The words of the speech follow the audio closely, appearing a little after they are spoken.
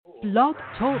Blog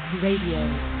Talk Radio.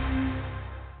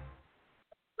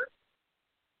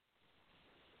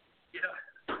 Yeah.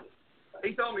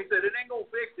 He told me, he said, it ain't going to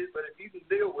fix it, but if you can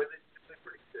deal with it, it's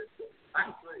pretty good. I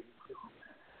can see.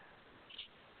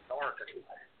 Dark.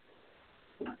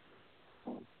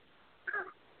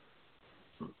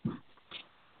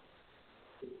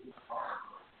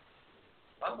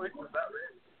 I think we're about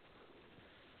ready.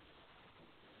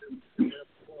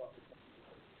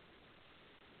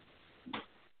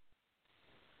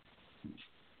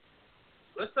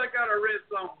 Let's take out our red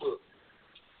song book.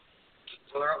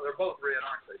 Well, they're both red,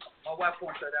 aren't they? My wife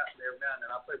points that out every now and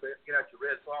then. I say, get out your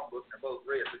red song book, and they're both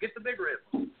red. So get the big red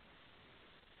one.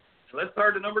 Let's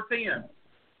turn to number 10.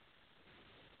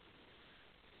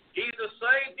 Jesus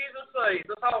saves, Jesus saves.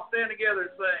 Let's all stand together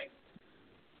and sing.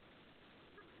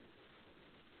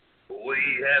 We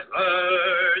have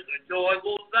heard the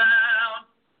joyful sound.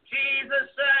 Jesus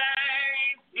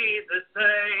saves, Jesus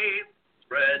saves.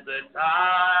 Spread the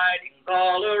tidings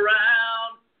all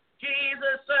around.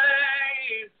 Jesus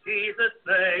saves, Jesus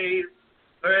saves.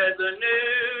 Spread the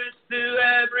news to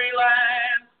every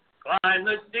land. Climb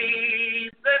the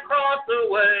steeps that cross the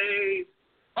waves.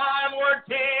 Onward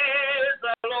 'tis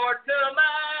the Lord's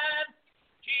command.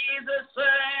 Jesus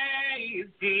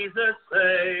saves, Jesus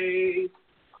saves.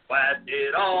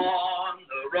 Blasted on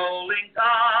the rolling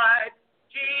tide.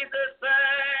 Jesus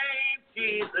saves,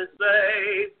 Jesus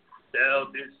saves.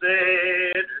 Dealt to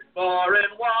sinners far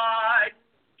and wide.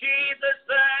 Jesus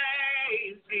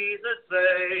saves, Jesus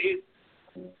saves.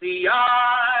 The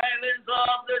islands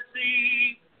of the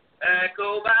sea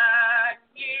echo back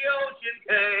ye ocean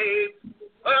caves.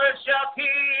 Earth shall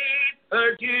keep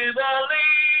her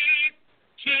jubilee.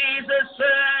 Jesus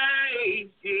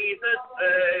saves, Jesus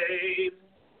saves.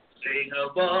 Sing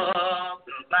above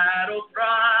the battle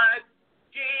strife.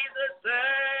 Jesus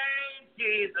saves,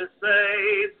 Jesus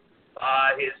saves.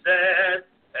 By his death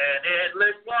and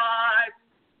endless life.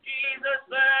 Jesus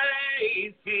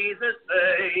saves, Jesus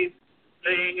saves.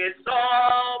 Sing it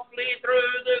softly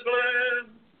through the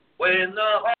gloom. When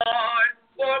the heart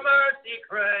for mercy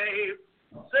craves.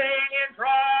 Sing in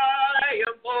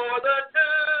triumph for the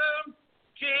tomb.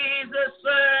 Jesus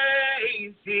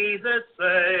saves, Jesus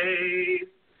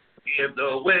saves. Give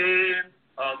the wind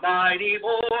a mighty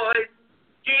voice.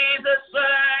 Jesus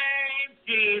saves,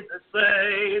 Jesus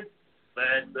saves.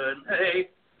 Let the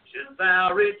nations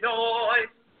now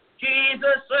rejoice.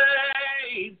 Jesus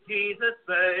saves, Jesus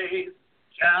saves.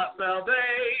 Shout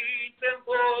salvation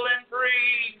full and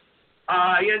free.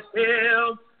 Highest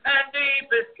hill and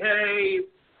deepest cave.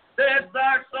 This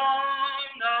our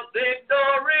song of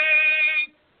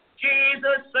victory.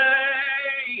 Jesus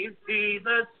saves,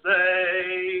 Jesus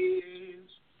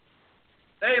saves.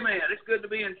 Amen. It's good to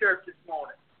be in church this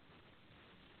morning.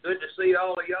 Good to see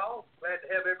all of y'all. Glad to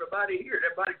have everybody here.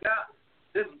 Everybody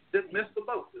didn't miss the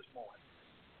boat this morning.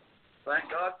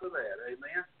 Thank God for that.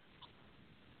 Amen.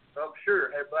 So I'm sure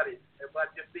everybody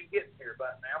just be getting here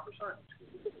about now for Sunday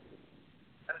school.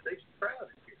 Had a decent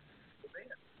crowd in here.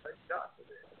 Amen. Thank God for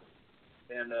that.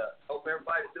 And hope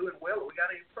everybody's doing well. We got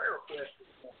any prayer requests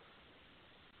this morning?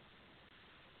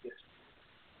 Yes.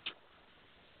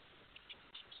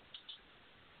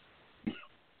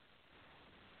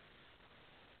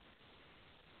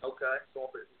 Okay. Going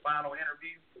for the final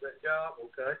interview for that job.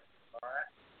 Okay. All right.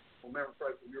 Remember to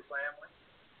pray for your family.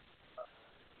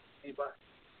 Anybody?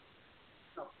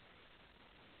 No.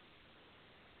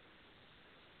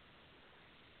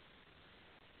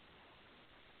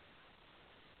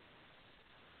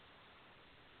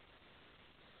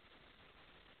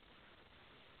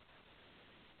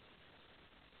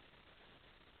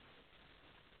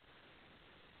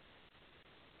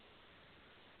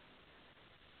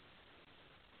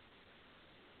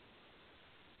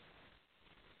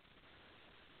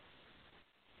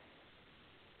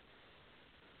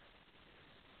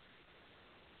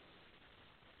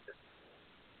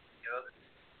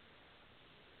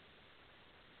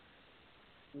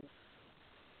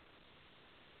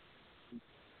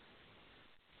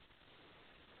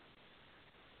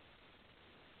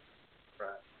 Right.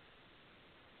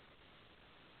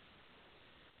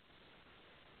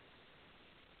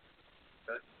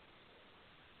 Okay.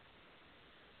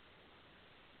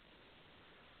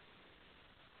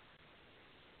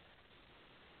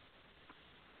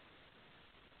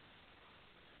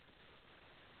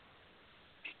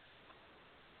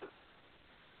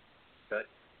 Okay.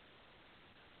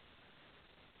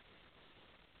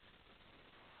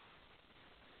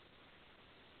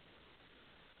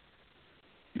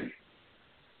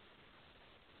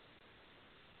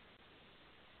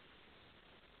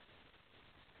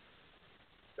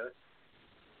 Okay.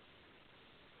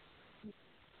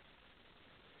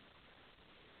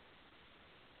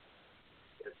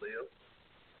 live.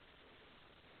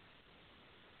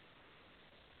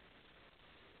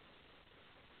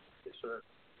 Yes, sir.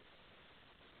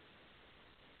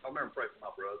 I remember praying for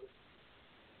my brother.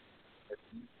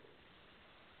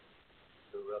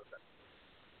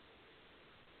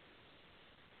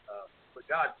 But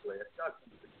God's blessed. God's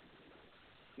blessed.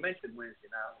 I mentioned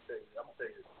Wednesday night. I'm gonna tell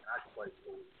you this. I can play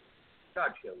for you.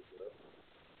 God shows up.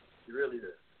 He really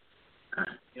does.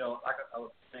 You know, like I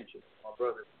was mentioning, my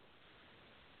brother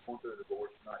going through a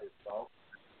divorce, not his fault.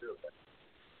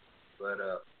 But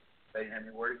they didn't have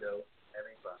anywhere to go, have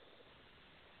any fun.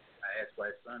 I asked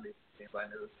last Sunday if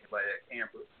anybody knew anybody had a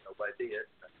camper. Nobody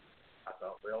did. I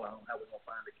thought, well, I don't know how we're going to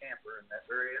find a camper in that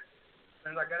area. As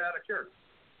soon as I got out of church,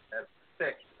 I had a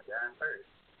text from a guy in Paris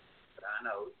that I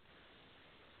know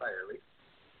fairly.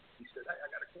 He said, hey, I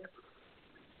got a camper.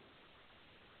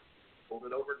 Pulled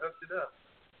it over and hooked it up.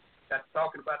 Got to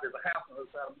talking about there's a house on the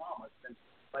other side of Mama. It's been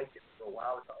vacant for a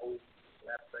while. It's an old,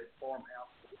 dilapidated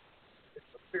farmhouse. It's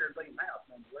a fair lean house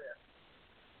nonetheless.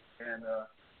 And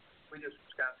we just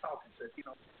was kind of talking. Said, you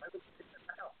know, maybe we can get in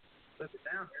the house, move it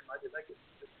down here, and maybe they could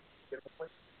just get a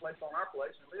place on our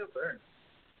place and live there.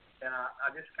 And I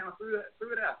just kind of threw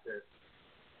it out there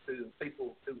to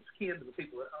people who was kin to the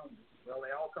people that owned it. Well,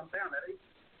 they all come down that evening.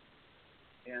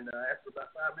 And after about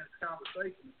 5 minutes of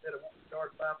conversation, instead of wanting to charge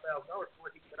 $5,000 for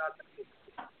it, he said, I'd make it.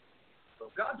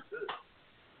 So God's good.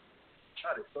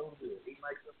 God is so good. He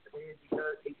makes up the head. He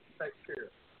does. He takes care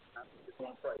of it. I just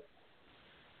want to pray.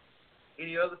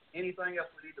 Anything else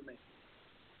we need to mention?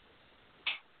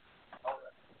 All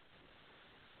right.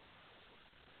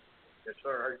 Yes,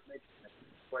 sir. I heard you mention that.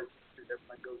 Pray that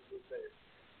everything goes through there.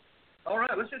 All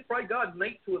right, let's just pray God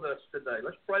meets with us today.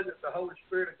 Let's pray that the Holy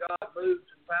Spirit of God moves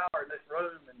in power in this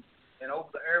room and over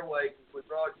the airwaves as we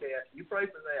broadcast. You pray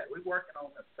for that. We're working on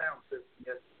a sound system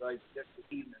yesterday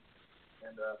evening,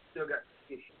 and still got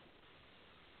issues.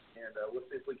 And we'll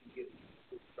see if we can get it.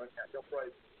 Y'all pray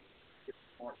for get the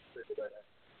smart spirit of that.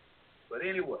 But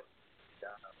anyway,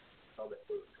 all that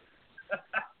food.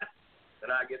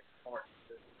 That I get the smart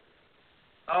spirit.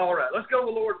 All right, let's go to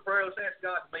the Lord in prayer. Let's ask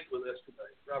God to meet with us today.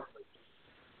 Robert Lee.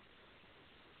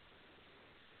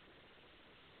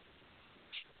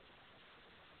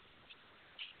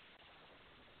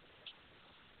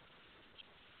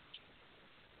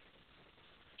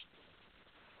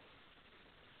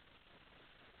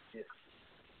 Yes.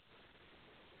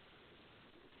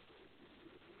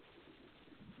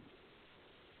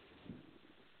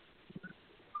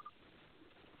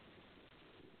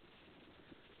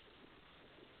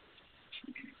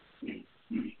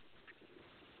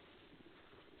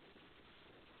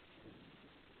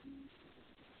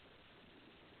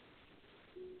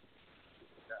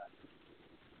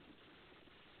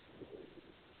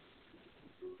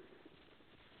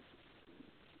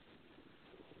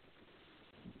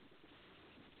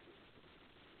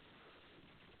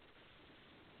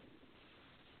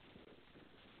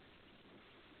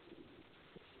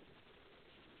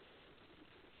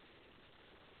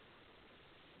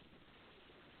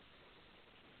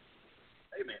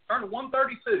 Amen. Turn to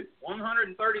 132.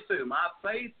 132. My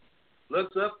faith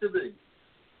looks up to thee.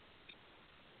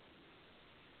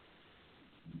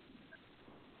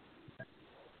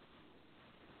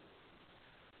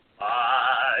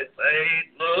 My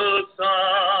faith looks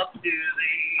up to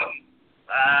thee,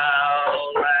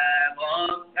 thou Lamb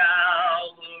of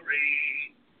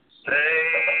Calvary,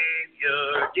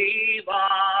 Savior divine.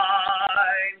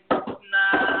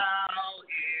 Now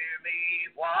hear me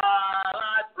while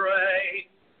I pray.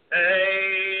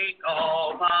 Take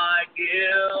all my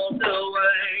guilt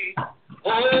away.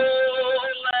 Oh,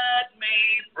 let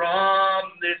me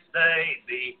from this day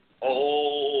be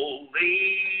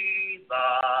wholly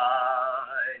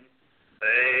thine.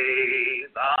 May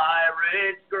thy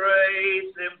rich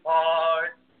grace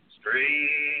impart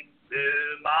strength to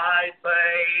my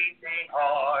fainting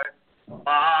heart.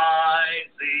 My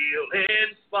zeal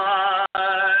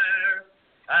inspire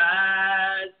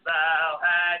as thou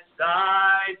hast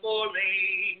died for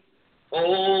me.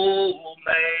 Oh,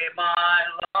 may my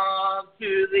love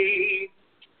to thee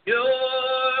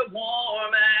pure,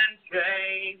 warm, and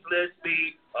changeless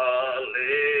be a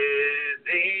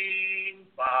living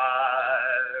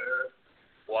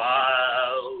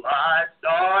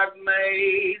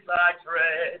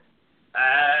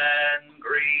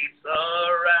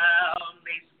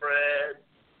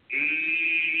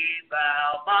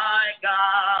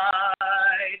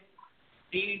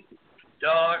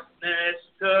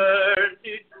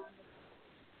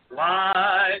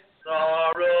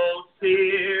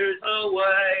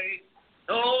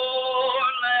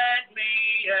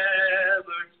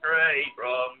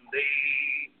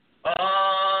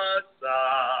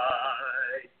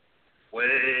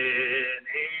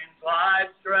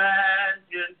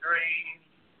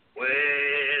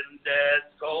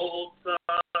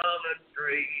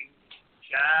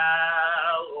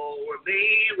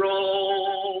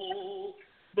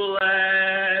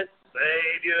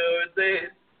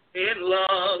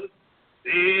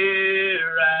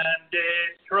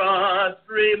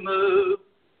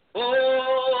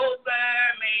Oh,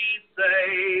 bear me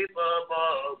safe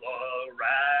above a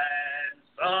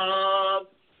ransomed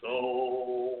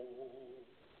soul.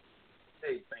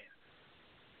 Amen.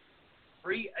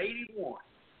 381.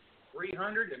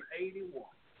 381.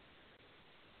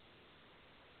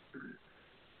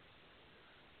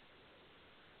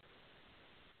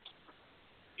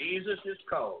 Jesus is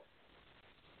called.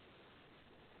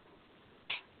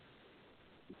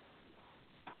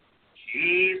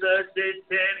 Jesus is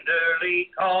tenderly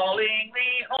calling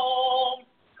me home,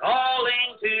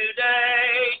 calling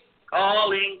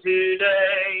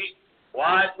today.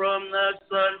 Why from the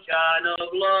sunshine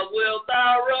of love wilt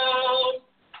thou roam,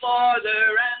 farther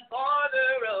and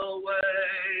farther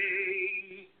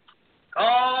away?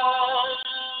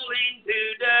 Calling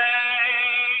today,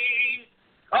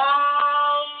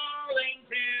 calling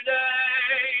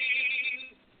today.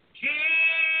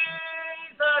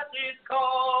 Jesus is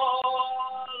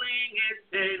calling, is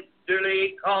tenderly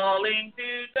calling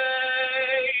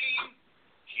today.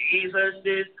 Jesus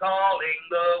is calling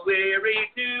the weary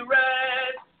to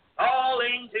rest,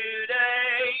 calling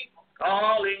today.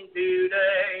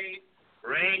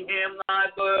 Bring him thy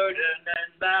burden,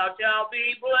 and thou shalt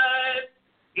be blessed.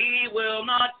 He will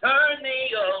not turn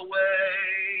thee away.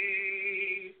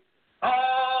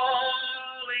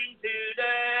 Calling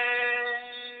today,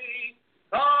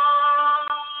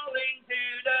 calling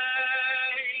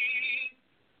today.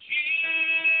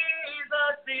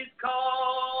 Jesus is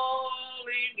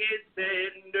calling, is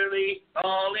tenderly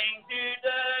calling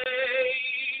today.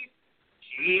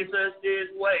 Jesus is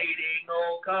waiting,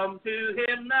 oh come to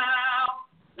him now.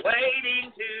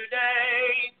 Waiting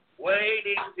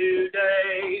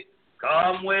today.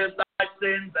 Come with thy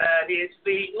sins at his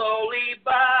feet lowly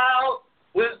bow.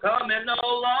 Will come and no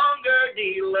longer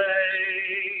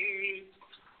delay.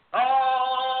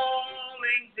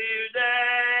 Calling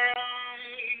today,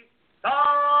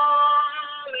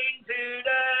 calling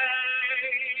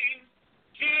today.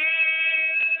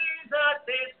 Jesus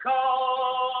is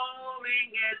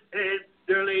calling, is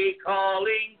tenderly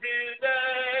calling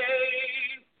today.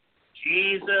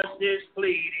 Jesus is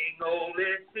pleading, oh,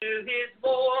 listen to his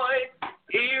voice.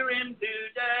 Hear him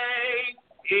today,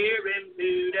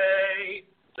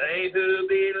 They who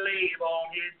believe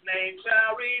on his name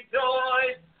shall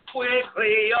rejoice.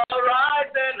 Quickly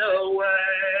arise and away.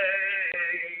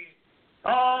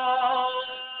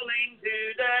 Calling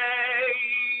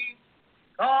today,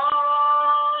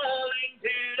 calling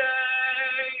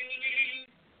today.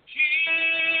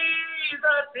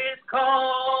 Jesus is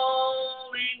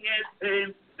calling, is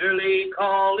tenderly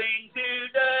calling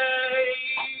today.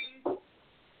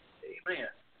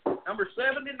 Amen. Number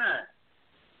 79.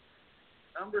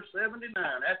 Number 79.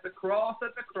 At the cross,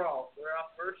 where I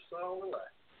first saw the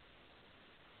light.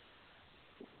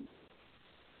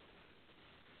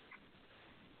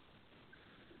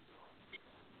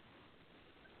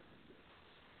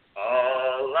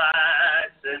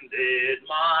 Alas, and did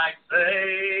my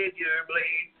Savior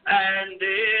bleed, and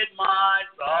did my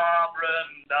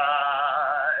sovereign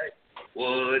die?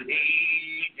 Would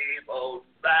he devote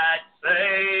that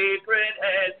sacred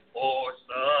head for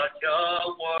such a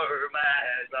worm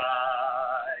as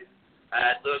I?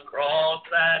 At the cross,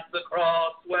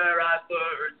 where I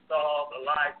first saw the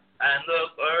light, and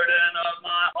the burden of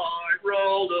my heart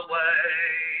rolled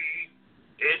away.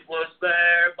 It was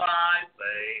there by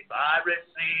faith I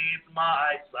received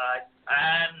my sight,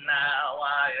 and now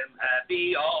I am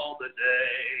happy all the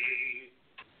day.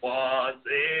 Was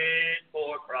it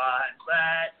for crimes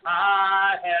that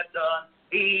I have done?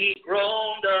 He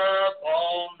groaned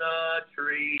upon the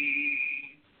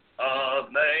tree.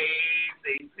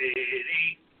 Amazing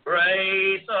pity,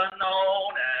 grace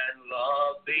unknown, and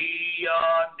love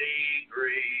beyond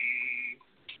degree.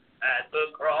 At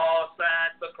the cross,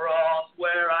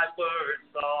 where I first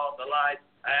saw the light,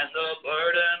 and the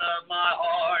burden of my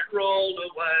heart rolled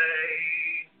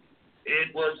away.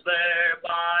 It was there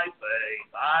by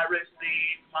faith I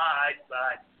received my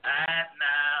sight, and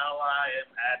now I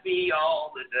am happy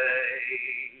all the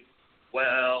day.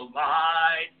 Well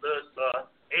might the sun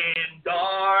in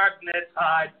darkness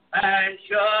hide, and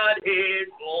shut his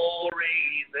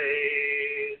glories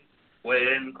in,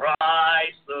 when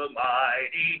Christ the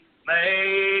mighty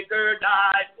Maker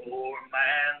died for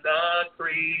man, the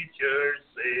creature's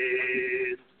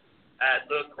sin. At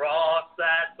the cross,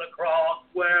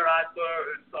 where I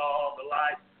first saw the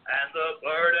light, and the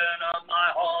burden of my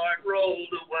heart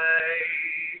rolled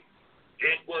away.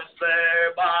 It was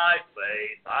there by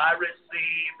faith I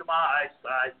received my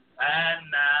sight, and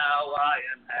now I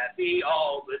am happy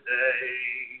all the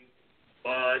day.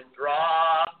 But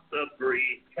drops of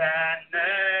grief can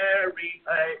ne'er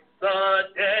repay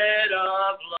the debt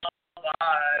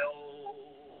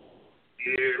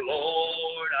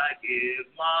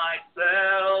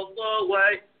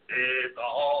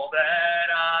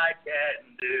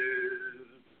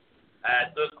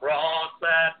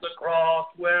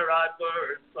where I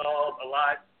first saw the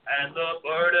light, and the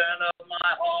burden of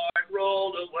my heart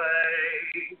rolled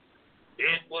away.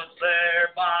 It was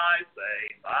there by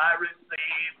faith I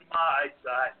received my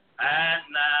sight, and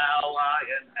now I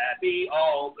am happy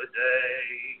all the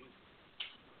day.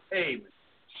 Amen.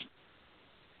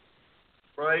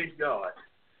 Praise God.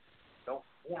 Don't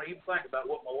want to even think about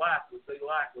what my life would be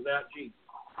like without Jesus.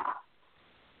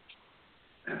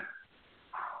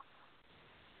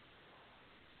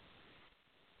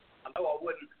 I know I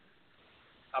wouldn't.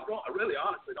 I really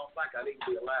honestly don't think I'd even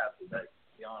be alive today,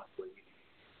 to be honest with you,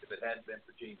 if it hadn't been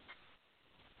for Jesus.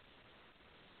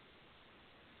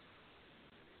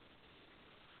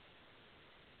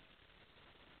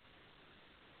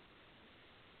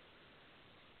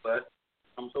 But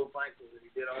I'm so thankful that he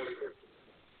did all he did.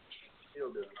 He's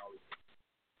still doing all he did.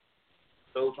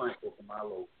 So thankful for my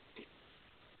Lord.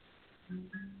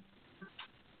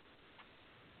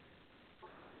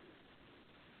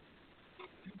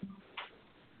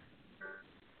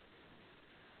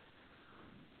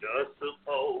 Just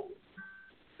suppose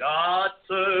God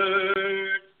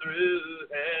searched through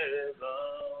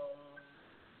heaven.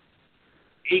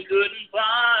 He couldn't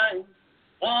find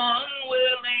one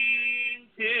willing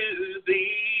to be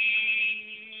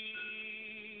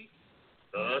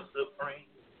the supreme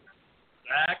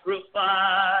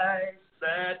sacrifice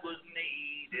that was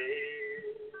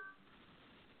needed,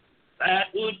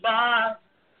 that would buy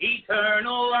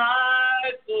eternal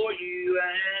life for you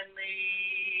and me.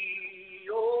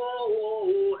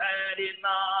 Oh, had it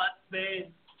not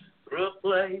been for a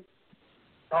place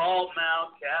called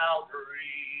Mount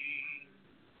Calvary,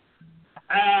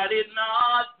 had it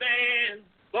not been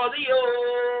for the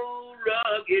old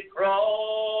rugged cross,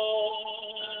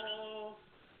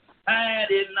 had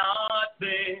it not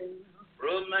been for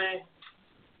a man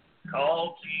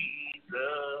called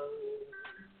Jesus,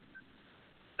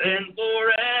 then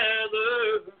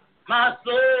forever my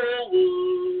soul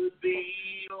would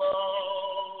be lost.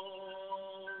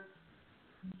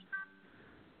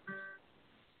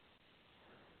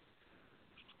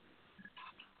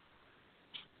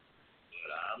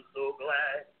 But I'm so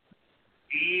glad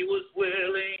he was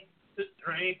willing to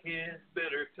drink his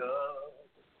bitter cup.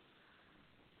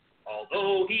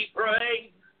 Although he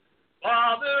prayed,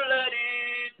 Father, let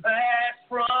it pass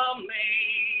from me.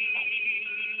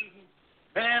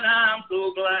 And I'm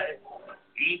so glad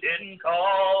he didn't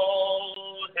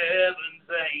call heaven's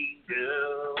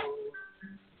angels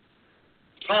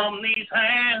from these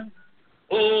hands,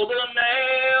 oh, the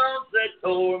nails that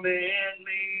torment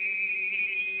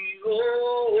me.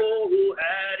 Oh,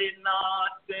 had it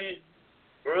not been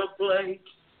for a place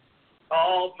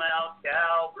called Mount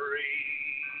Calvary,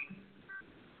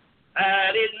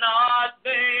 had it not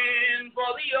been for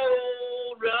the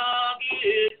old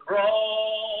rugged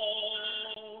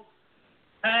cross,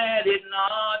 had it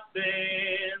not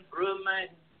been for a man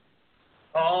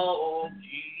called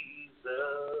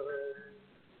Jesus,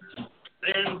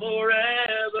 then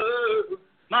forever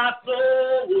my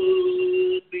soul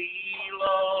would be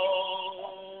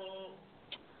lost.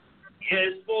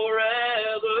 Yes,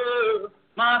 forever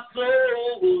my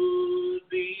soul would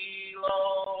be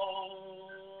lost.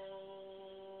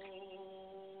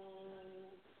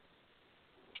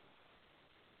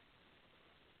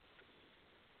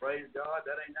 Praise God,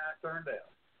 that ain't how it turned out.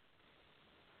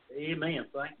 Amen.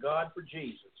 Thank God for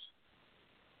Jesus.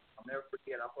 I'll never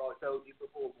forget, I probably told you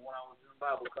before, but when I was in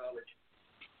Bible college,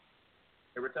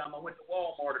 every time I went to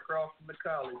Walmart across from the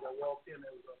college, I walked in,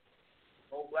 there was an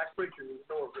old black preacher with a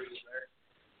door greeter there.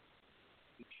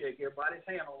 He'd shake everybody's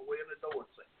hand on the way in the door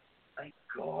and say, "Thank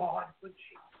God for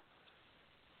Jesus."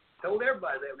 Told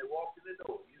everybody that when they walked in the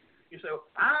door. You say,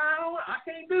 I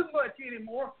can't do much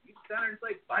anymore. You stand there and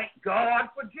say, "Thank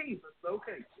God for Jesus."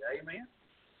 Okay, amen.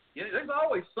 Yeah, there's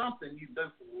always something you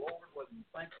do for the Lord, whether you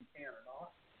think you can or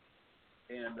not.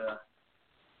 And, amen.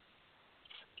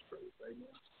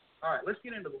 All right, let's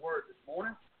get into the Word this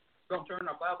morning. We're going to turn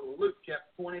our Bible to Luke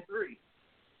chapter 23.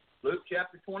 Luke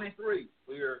chapter 23.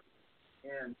 We are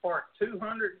in part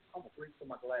 200. I'm going to reach for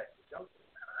my glasses.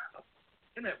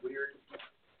 Isn't that weird?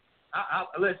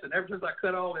 Listen, ever since I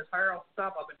cut all this hair off the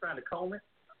top, I've been trying to comb it.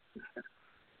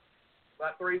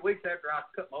 About 3 weeks after I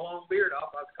cut my long beard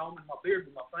off, I was combing my beard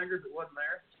with my fingers. It wasn't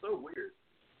there. It's so weird.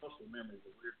 Muscle memory is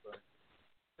a weird thing.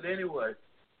 But anyway,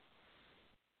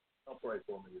 I'll pray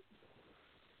for me.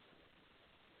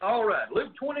 All right,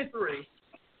 Luke 23.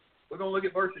 We're going to look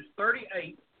at verses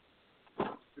 38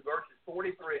 to verses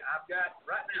 43. I've got,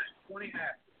 right now, 20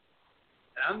 after.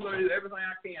 And I'm going to do everything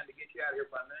I can to get you out of here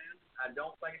by noon. I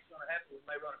don't think it's going to happen. We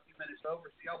may run a few minutes over.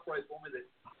 So y'all pray for me that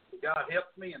God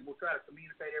helps me, and we'll try to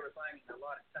communicate everything in a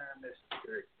lot of time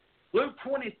necessary. Luke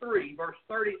 23, verse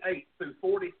 38 through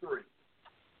 43.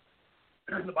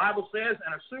 The Bible says,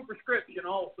 and a superscription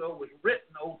also was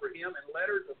written over him in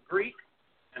letters of Greek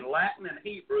and Latin and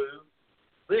Hebrew,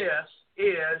 "This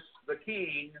is the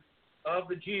King of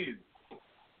the Jews."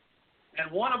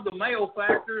 And one of the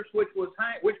malefactors which were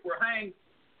hanged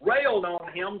railed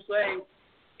on him, saying,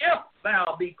 "If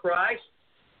thou be Christ,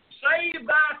 save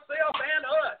thyself and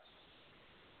us."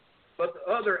 But the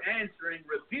other answering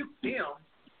rebuked him,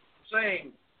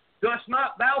 saying, "Dost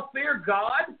not thou fear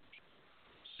God,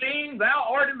 seeing thou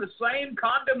art in the same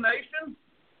condemnation?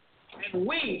 And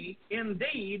we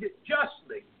indeed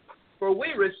justly, for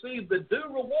we receive the due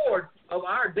reward of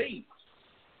our deeds.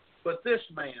 But this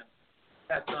man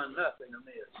hath done nothing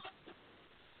amiss."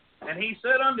 And he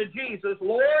said unto Jesus,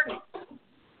 "Lord,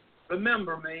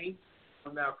 remember me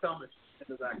when thou comest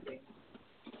into thy kingdom."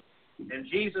 And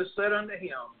Jesus said unto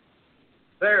him,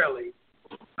 "Verily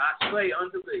I say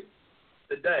unto thee,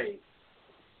 today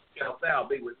shalt thou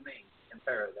be with me in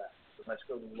paradise." So let's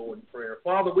go to the Lord in prayer.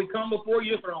 Father, we come before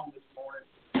your throne this morning.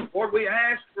 Lord, we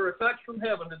ask for a touch from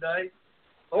heaven today.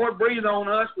 Lord, breathe on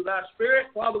us with thy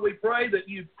Spirit. Father, we pray that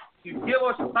you give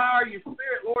us the power of your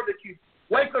Spirit, Lord, that you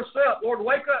wake us up. Lord,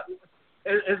 wake up.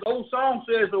 As the old song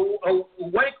says,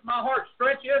 "Awake my heart,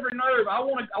 stretch every nerve." I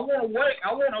want to wake.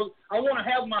 I want to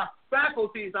have my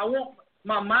faculties. I want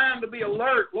my mind to be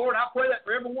alert. Lord, I pray that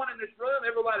for everyone in this room,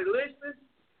 everybody listening,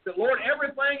 that, Lord,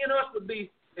 everything in us would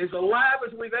be as alive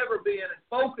as we've ever been and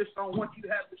focused on what you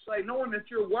have to say, knowing that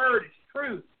your word is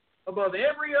truth above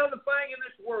every other thing in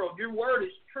this world. Your word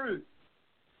is truth.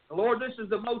 And Lord, this is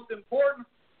the most important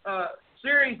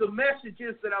series of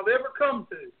messages that I've ever come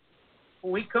to.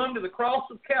 When we come to the cross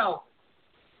of Calvary,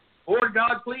 Lord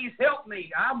God, please help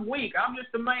me. I'm weak. I'm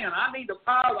just a man. I need the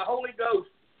power of the Holy Ghost.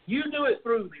 You do it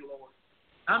through me, Lord.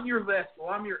 I'm your vessel.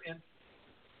 I'm your instrument.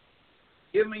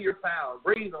 Give me your power.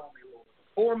 Breathe on me, Lord.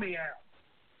 Pour me out.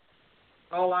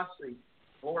 All I see.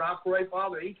 Lord, I pray,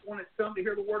 Father, each one that's come to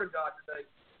hear the word of God today,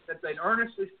 that they'd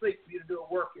earnestly seek for you to do a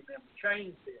work in them, to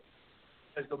change them,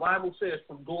 as the Bible says,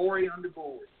 from glory unto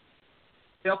glory.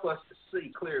 Help us to see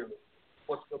clearly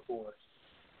what's before us.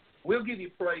 We'll give you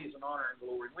praise and honor and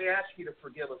glory. We ask you to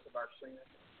forgive us of our sins.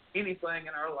 Anything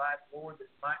in our life, Lord, that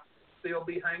might still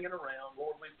be hanging around,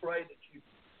 Lord, we pray that you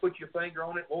put your finger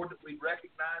on it, Lord, that we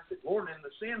recognize it. Lord, and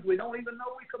the sins we don't even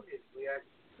know we committed, we ask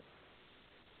you.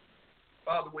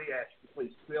 Father, we ask you,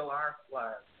 please fill our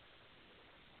lives.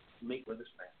 Meet with us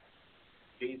now.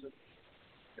 Jesus,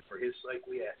 and for his sake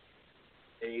we ask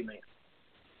you. Amen.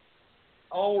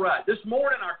 All right. This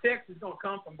morning our text is going to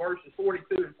come from verses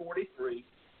 42 and 43.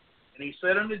 And he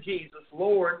said unto Jesus,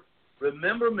 "Lord,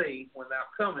 remember me when thou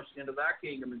comest into thy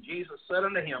kingdom." And Jesus said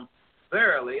unto him,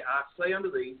 "Verily I say unto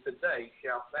thee, today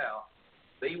shalt thou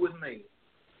be with me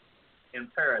in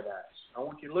paradise." I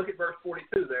want you to look at verse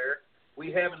 42 there.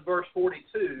 We have in verse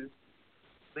 42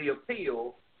 the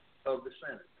appeal of the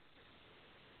sinner.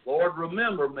 Lord,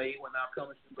 remember me when thou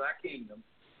comest into thy kingdom.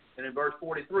 And in verse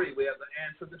 43 we have the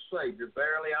answer of the Savior.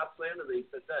 "Verily I say unto thee,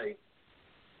 today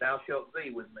thou shalt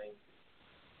be with me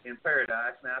in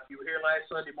paradise." Now, if you were here last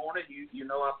Sunday morning, you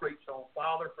know I preached on,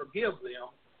 "Father, forgive them,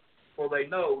 for they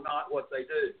know not what they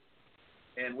do."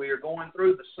 And we are going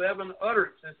through the 7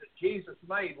 utterances that Jesus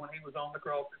made when he was on the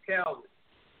cross of Calvary.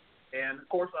 And, of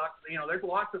course, there's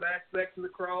lots of aspects of the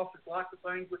cross. There's lots of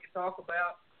things we can talk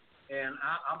about. And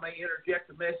I may interject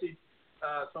a message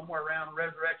somewhere around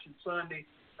Resurrection Sunday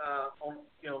on,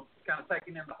 kind of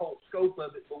taking in the whole scope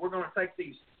of it. But we're going to take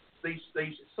these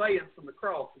sayings from the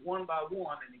cross one by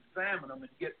one and examine them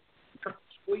and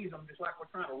squeeze them just like we're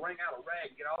trying to wring out a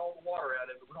rag, get all the water out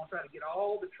of it. We're going to try to get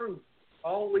all the truth,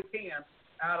 all we can,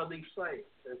 out of these sayings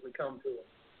as we come to them.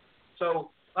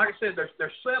 So, like I said,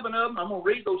 there's 7 of them. I'm going to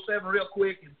read those 7 real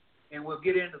quick, and we'll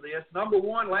get into this. Number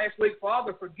 1, last week,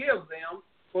 "Father, forgive them,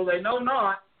 for they know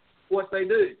not what they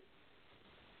do."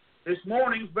 This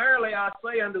morning, "Verily I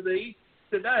say unto thee,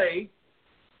 today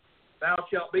thou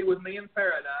shalt be with me in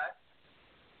paradise."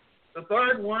 The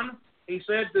third one, he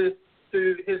said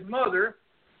to his mother,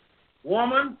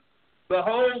 "Woman,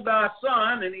 behold thy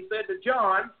son." And he said to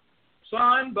John,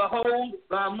 "Son, behold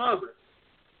thy mother."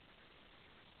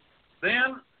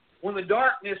 Then, when the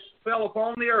darkness fell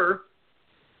upon the earth,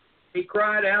 he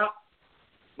cried out,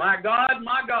 my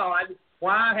God,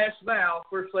 why hast thou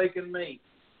forsaken me?"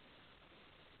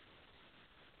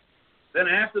 Then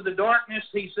after the darkness,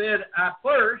 he said, "I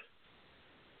thirst."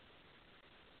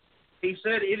 He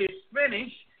said, "It is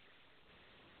finished."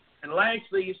 And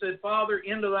lastly, he said, "Father,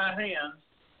 into thy hands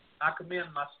I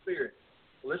commend my spirit."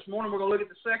 Well, this morning we're going to look at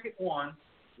the second one.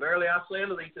 "Verily I say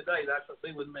unto thee, today thou shalt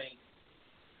be with me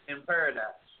in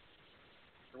paradise."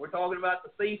 And we're talking about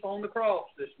the thief on the cross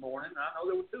this morning. I know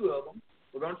there were two of them.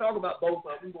 We're going to talk about both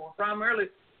of them, but we're primarily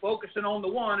focusing on the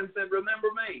one who said, remember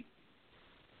me.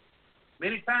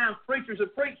 Many times preachers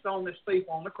have preached on this thief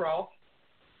on the cross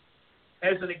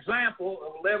as an example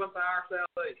of 11th hour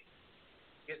salvation.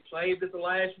 Get saved at the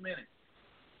last minute.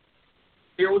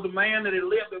 Here was a man that had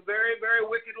lived a very, very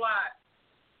wicked life.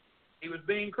 He was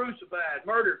being crucified,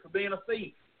 murdered for being a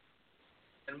thief.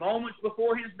 And moments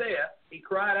before his death, he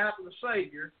cried out to the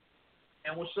Savior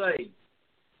and was saved.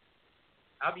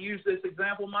 I've used this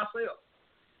example myself.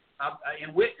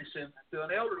 In witnessing to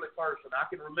an elderly person, I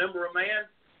can remember a man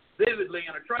vividly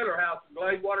in a trailer house in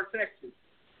Gladewater, Texas.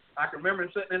 I can remember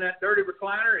him sitting in that dirty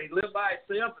recliner. He lived by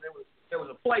himself, and there was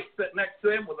a plate sitting next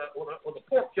to him with a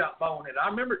pork chop bone in it. I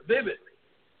remember it vividly.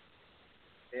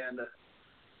 And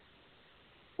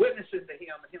witnessing to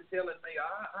him and him telling me,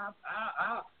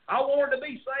 I wanted to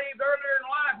be saved earlier in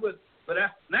life, but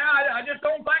now I just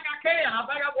don't think I can. I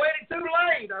think I've waited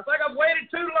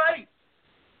too late.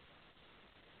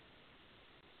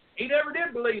 He never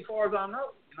did believe, as far as I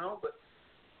know, but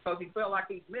because he felt like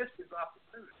he'd missed his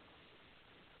opportunity.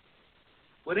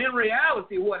 But in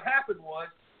reality, what happened was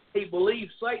he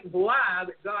believed Satan's lie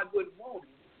that God wouldn't want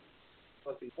him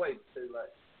because he waited too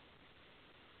late.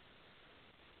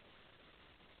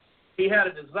 He had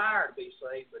a desire to be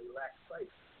saved, but he lacked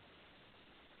faith.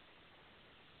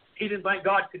 He didn't think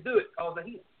God could do it because of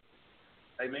him.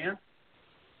 Amen?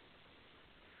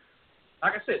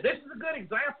 Like I said, this is a good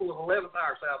example of 11th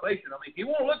hour salvation. I mean, if you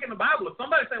want to look in the Bible, if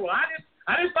somebody say, well, I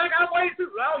just think I waited too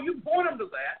long, you can point them to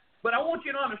that. But I want you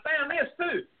to understand this,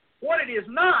 too. What it is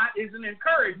not is an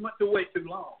encouragement to wait too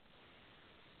long.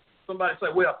 Somebody say,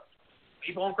 well,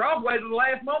 he's on the cross, waited to the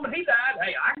last moment, he died.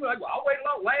 Hey, I'll wait a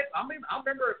long way. I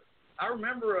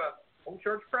remember a old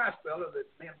Church of Christ fellow that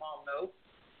me and Mom know,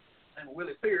 named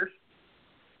Willie Pierce.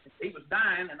 He was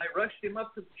dying, and they rushed him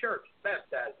up to the church and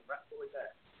baptized him right before he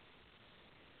died.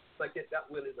 I think it got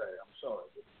Willie there. I'm sorry.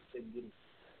 Didn't get him.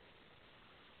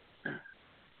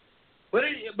 But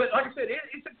like I said,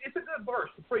 it's a good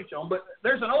verse to preach on. But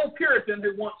there's an old Puritan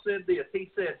who once said this. He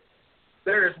said,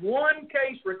 there is one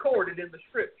case recorded in the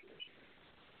Scriptures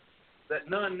that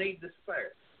none need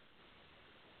despair,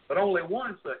 but only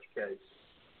one such case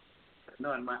that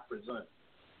none might presume.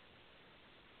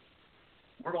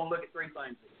 We're going to look at three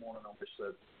things this morning on this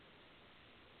subject.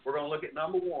 We're going to look at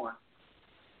number one,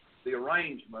 the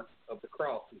arrangement of the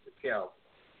crosses at Calvary.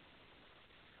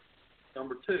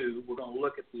 Number two, we're going to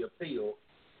look at the appeal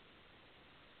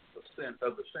of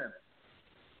the sinner.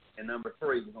 And number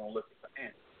three, we're going to look at the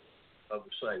answer of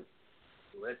the Savior.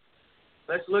 So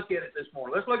let's look at it this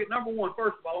morning. Let's look at number one.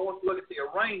 First of all, I want to look at the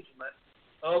arrangement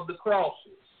of the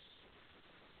crosses.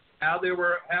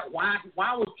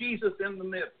 Why was Jesus in the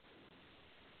middle?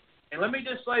 And let me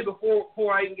just say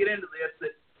before I even get into this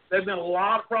that there's been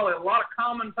probably a lot of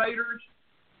commentators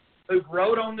who've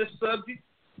wrote on this subject,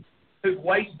 who've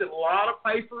wasted a lot of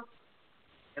paper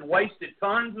and wasted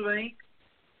tons of ink.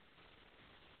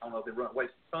 I don't know if they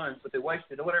wasted tons, but they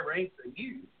wasted whatever ink they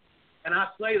used. And I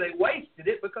say they wasted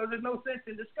it because there's no sense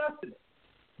in discussing it.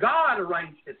 God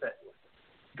arranged it that way.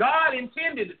 God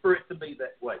intended for it to be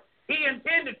that way. He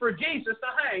intended for Jesus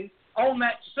to hang on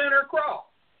that center cross.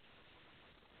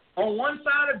 On one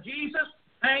side of Jesus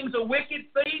hangs a wicked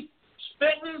thief,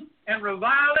 spitting and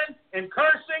reviling and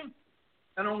cursing.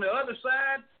 And on the other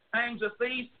side hangs a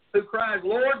thief who cries,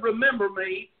 Lord, remember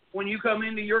me when you come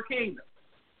into your kingdom.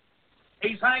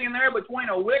 He's hanging there between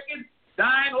a wicked,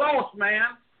 dying, lost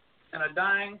man and a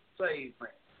dying, saved man.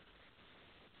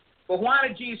 But why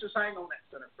did Jesus hang on that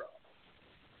center cross?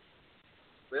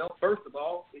 Well, first of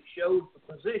all, it shows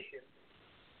the position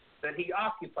that he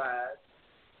occupies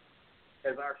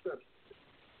as our substitute.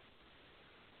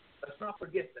 Let's not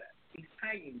forget that. He's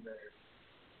hanging there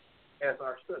as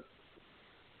our substitute.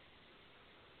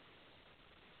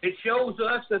 It shows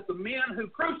us that the men who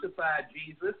crucified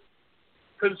Jesus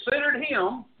considered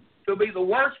him to be the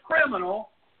worst criminal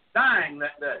dying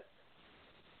that day.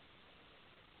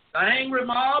 The angry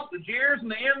mob, the jeers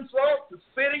and the insults, the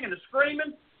spitting and the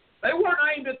screaming, they weren't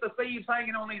aimed at the thieves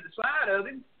hanging on either side of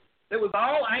him. It was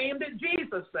all aimed at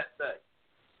Jesus that day.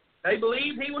 They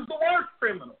believed he was the worst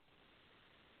criminal.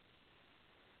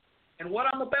 And what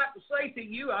I'm about to say to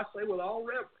you, I say with all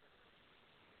reverence.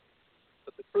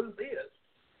 But the truth is,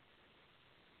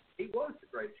 he was the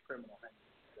greatest criminal hanging.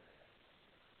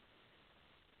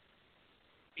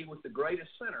 He was the greatest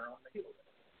sinner on the hill.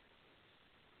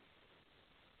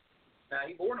 Now,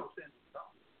 he bore no sin of his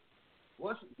own. He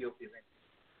wasn't guilty of anything.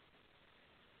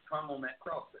 Hung on that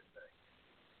cross that day.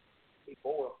 He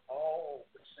bore all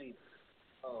the sins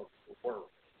of the world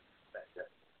that day.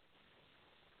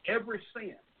 every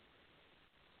sin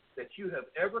that you have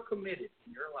ever committed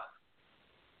in your life.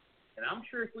 And I'm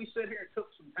sure if we sat here and took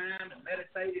some time and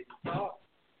meditated and thought,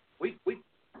 we'd make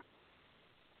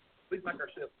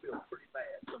ourselves feel pretty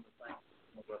bad, some of the things.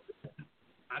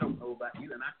 I don't know about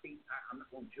you, and I'm not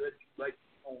going to judge you based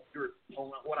on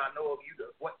what I know of you,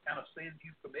 what kind of sins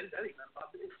you've committed. That ain't none of my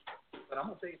business. But I'm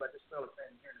going to tell you about this fellow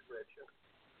standing here in his red shirt.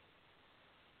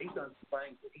 He's done some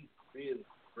things that he's really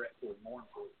regretful and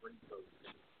mournful for.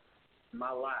 In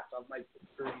my life, I've made some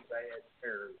pretty bad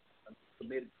errors. I've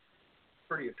committed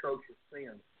pretty atrocious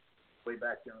sins way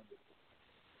back younger.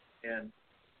 And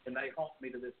they haunt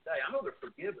me to this day. I know they're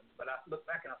forgiven, but I look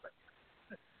back and I think,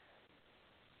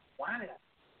 why not?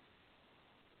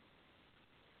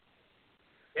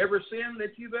 Every sin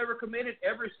that you've ever committed,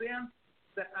 every sin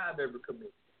that I've ever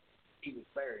committed, he was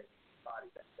buried in his body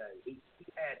that day. He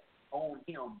had on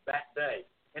him that day.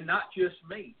 And not just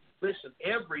me. Listen,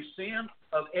 every sin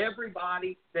of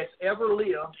everybody that's ever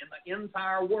lived in the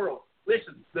entire world.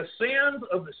 Listen, the sins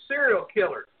of the serial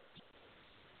killer.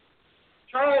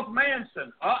 Charles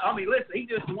Manson. Listen, he's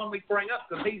just the one we bring up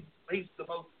because he's the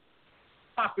most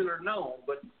popular known.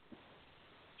 But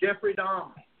Jeffrey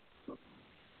Dahmer,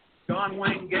 John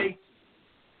Wayne Gacy.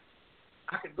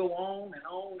 I could go on and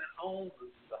on and on.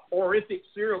 The horrific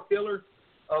serial killers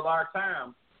of our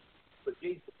time. But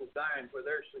Jesus was dying for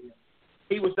their sins.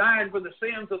 He was dying for the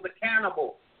sins of the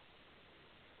cannibal.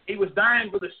 He was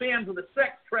dying for the sins of the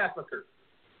sex trafficker,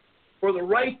 for the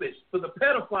rapist, for the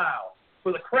pedophile,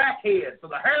 for the crackhead, for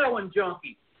the heroin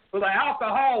junkie, for the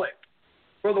alcoholic,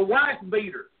 for the wife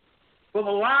beater, for the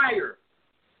liar,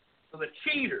 for the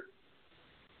cheater.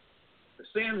 The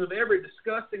sins of every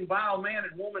disgusting, vile man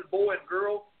and woman, boy and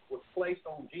girl was placed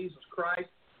on Jesus Christ,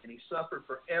 and he suffered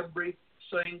for every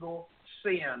single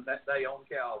sin that day on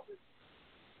Calvary.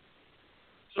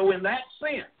 So in that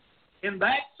sense,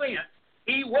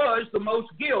 he was the most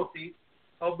guilty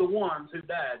of the ones who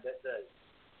died that day.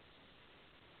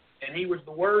 And he was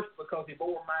the worst because he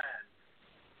bore mine.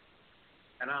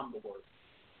 And I'm the worst.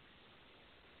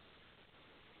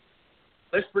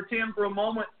 Let's pretend for a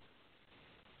moment.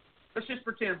 Let's just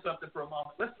pretend something for a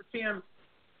moment. Let's pretend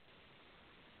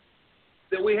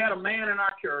that we had a man in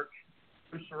our church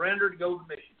who surrendered to go to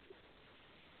mission.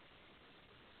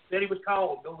 That he was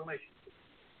called to go to mission.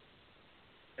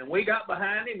 And we got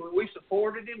behind him, and we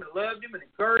supported him, and loved him, and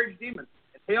encouraged him, and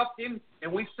helped him,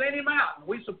 and we sent him out, and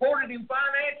we supported him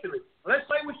financially. Let's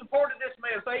say we supported this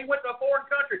man. Say he went to a foreign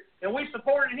country, and we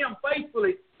supported him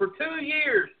faithfully for 2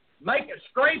 years,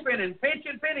 scraping and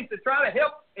pinching pennies to try to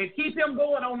help and keep him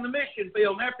going on the mission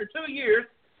field. And after 2 years,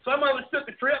 some of us took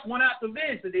a trip and went out to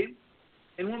visit him.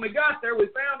 And when we got there, we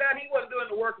found out he wasn't doing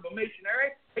the work of a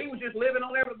missionary. He was just living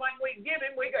on everything we could give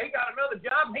him. He got another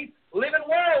job, and he's living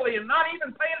worldly and not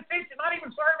even paying attention, not even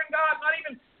serving God,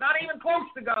 not even close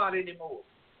to God anymore.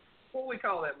 What do we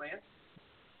call that man?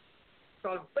 We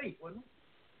call him a thief, wouldn't we?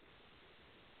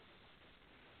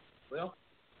 Well,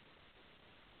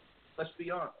 let's be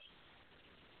honest.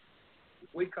 If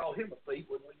we call him a thief,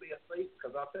 wouldn't we be a thief?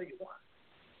 Because I'll tell you why.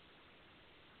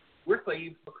 We're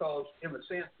thieves because in the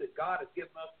sense that God has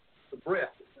given us the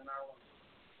breath that's in our lungs,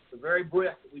 the very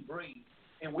breath that we breathe,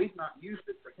 and we've not used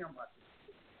it for him like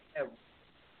we have.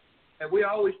 Have we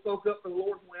always spoke up for the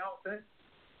Lord when we ought to?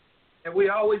 Have we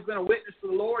always been a witness for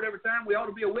the Lord every time we ought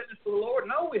to be a witness for the Lord?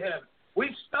 No, we haven't.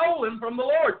 We've stolen from the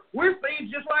Lord. We're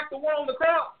thieves just like the one on the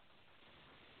cross.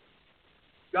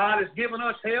 God has given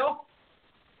us health.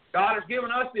 God has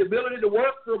given us the ability to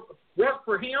work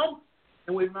for him,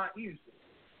 and we've not used it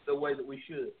the way that we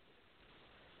should.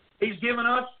 He's given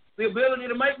us the ability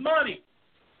to make money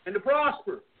and to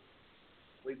prosper.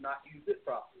 We've not used it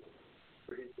properly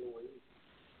for his glory.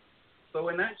 So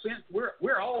in that sense,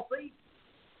 we're all thieves.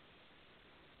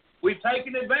 We've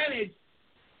taken advantage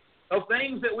of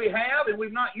things that we have, and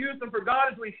we've not used them for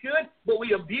God as we should, but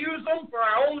we abuse them for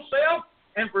our own self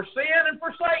and for sin and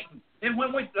for Satan. And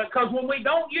because when we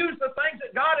don't use the things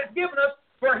that God has given us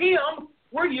for him,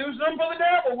 we're using them for the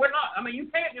devil. We're not. You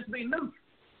can't just be neutral.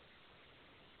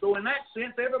 So in that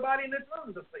sense, everybody in this room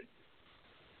is a thief.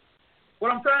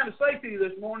 What I'm trying to say to you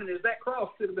this morning is that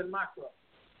cross should have been my cross.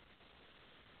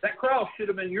 That cross should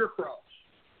have been your cross.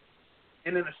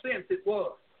 And in a sense, it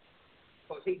was.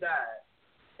 Because he died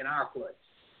in our place.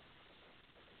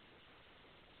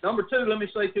 Number 2, let me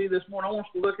say to you this morning, I want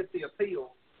you to look at the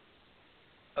appeal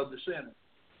of the sinner.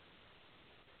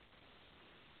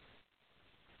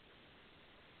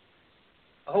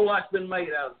 A whole lot's been made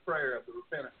out of the prayer of the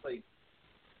repentant thief.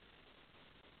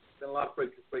 Been a lot of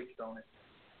preachers preached on it.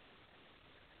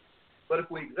 But if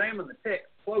we examine the text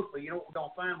closely, you know what we're going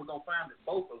to find? We're going to find that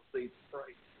both those thieves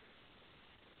prayed.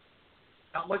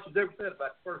 Not much is ever said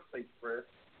about the first piece of prayer.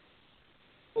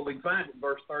 Well, we can find it in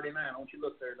verse 39. I want you to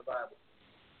look there in the Bible.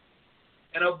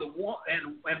 And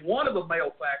one of the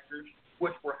malefactors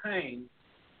which were hanged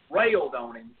railed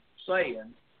on him,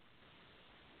 saying,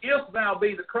 If thou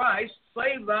be the Christ,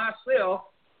 save thyself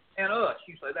and us.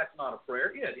 You say, that's not a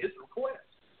prayer. Yeah, it is a request.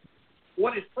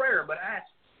 What is prayer but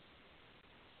asking?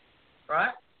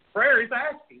 Right? Prayer is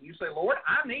asking. You say, Lord,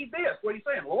 I need this. What are you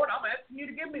saying? Lord, I'm asking you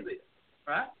to give me this.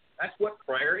 Right? That's what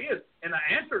prayer is. And the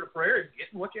answer to prayer is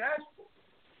getting what you ask for.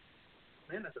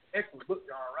 Man, that's an excellent book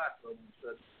John writes over and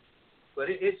stuff. But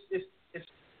it's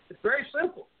very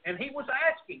simple. And he was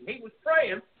asking. He was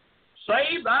praying,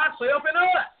 save thyself and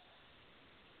us.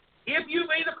 If you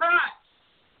be the Christ.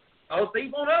 Oh, the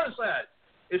thief on the other side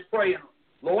is praying,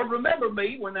 Lord, remember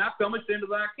me when thou comest into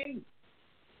thy kingdom.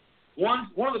 One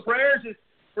of the prayers is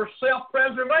for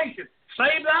self-preservation.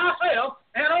 Save thyself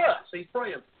and us. He's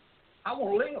praying, I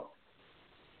want to live.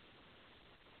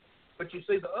 But you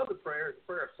see, the other prayer is a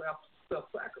prayer of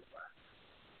self-sacrifice.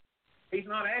 He's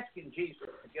not asking Jesus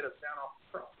to get us down off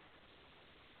the cross.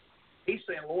 He's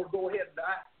saying, Lord, go ahead and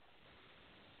die.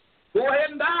 Go ahead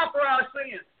and die for our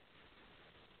sins.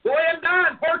 Go ahead and die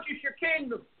and purchase your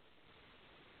kingdom.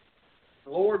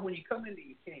 Lord, when you come into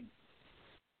your kingdom,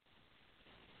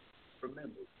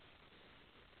 remember.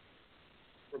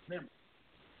 Remember.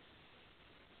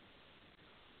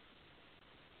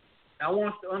 Now, I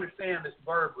want us to understand this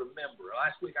verb, remember.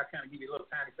 Last week I kind of gave you a little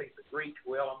tiny piece of Greek.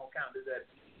 Well, I'm going to kind of do that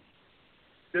again.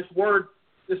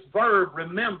 This verb,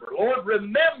 remember. Lord,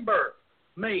 remember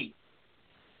me.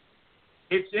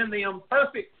 It's in the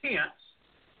imperfect tense.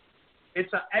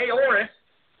 It's an aorist,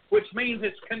 which means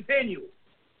it's continual.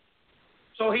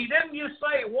 So he didn't just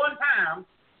say one time,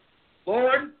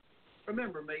 Lord,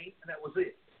 remember me, and that was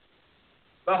it.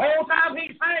 The whole time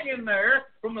he's hanging there,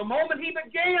 from the moment he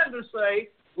began to say,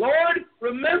 Lord,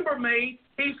 remember me,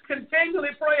 he's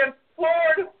continually praying,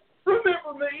 Lord,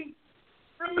 remember me,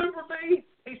 remember me.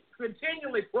 He's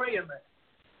continually praying that.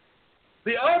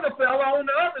 The other fellow on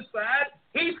the other side,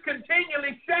 he's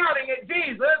continually shouting at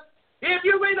Jesus, if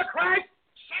you be the Christ,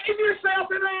 save yourself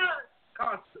and us.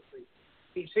 Constantly.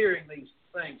 He's hearing these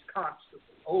things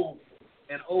constantly, over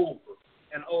and over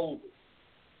and over.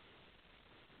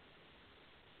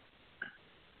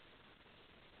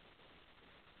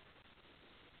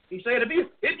 He said,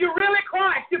 if you're really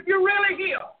Christ, if you're really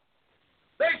Him,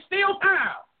 there's still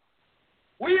time.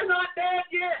 We are not dead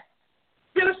yet.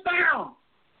 Get us down.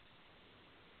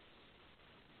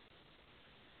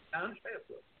 I understand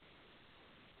that.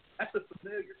 That's a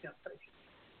familiar temptation.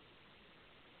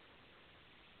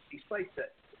 He's faced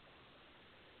that.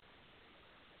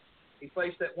 He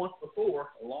faced that once before,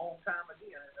 a long time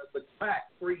again, but back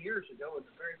 3 years ago at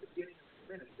the very beginning of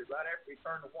his ministry, right after he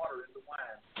turned the water into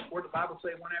wine. Where the Bible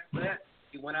say went after that?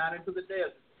 He went out into the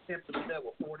desert and tempted the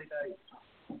devil 40 days.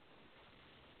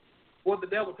 What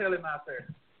did the devil tell him out there?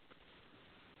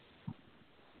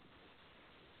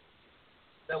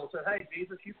 The devil said, hey,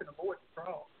 Jesus, you can avoid the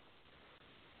cross.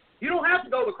 You don't have to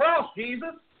go to the cross,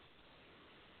 Jesus.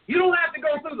 You don't have to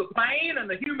go through the pain and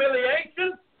the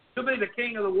humiliation to be the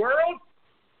king of the world.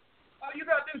 All you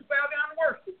got to do is bow down and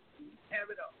worship. Have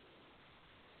it all.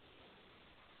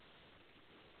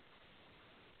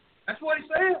 That's what he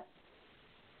said.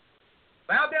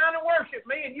 Bow down and worship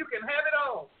me and you can have it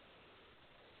all.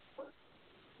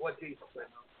 What Jesus said,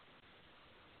 no.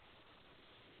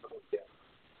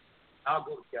 I'll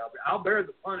go to Calvary. I'll bear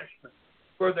the punishment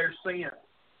for their sin.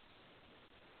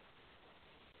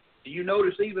 Do you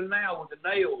notice even now with the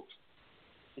nails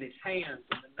in his hands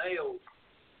and the nails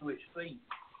to his feet,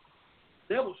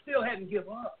 the devil still hadn't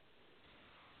given up.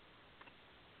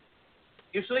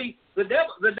 You see, the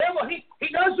devil, he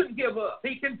doesn't give up.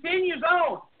 He continues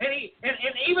on, and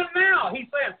even now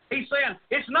he's saying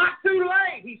it's not too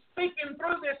late. He's speaking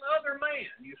through this other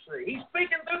man. You see, he's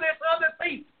speaking through this other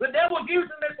thief. The devil's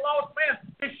using this lost man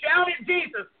to shout at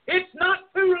Jesus. It's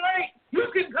not too late. You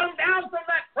can come down from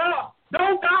that cross.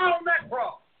 Don't die on that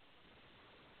cross.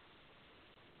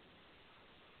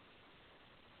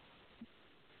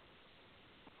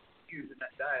 Using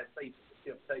that dying thief as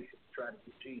a temptation to try to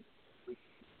get Jesus.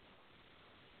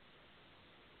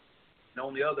 And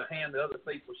on the other hand, the other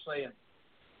thief was saying,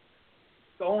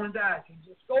 go on and die,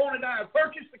 Jesus. Go on and die.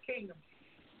 Purchase the kingdom.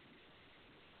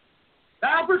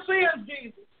 Die for sins,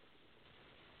 Jesus.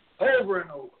 Over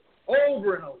and over.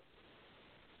 Over and over.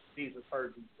 Jesus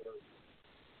heard these words.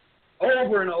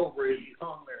 Over and over as he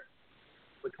hung there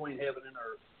between heaven and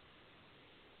earth.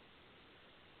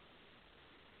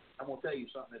 I'm going to tell you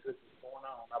something. As this is going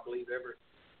on, I believe every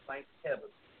saint in heaven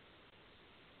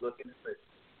looking at this.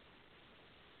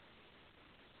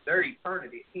 Their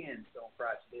eternity hinged on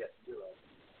Christ's death and your life.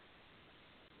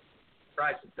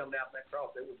 Christ had come down from that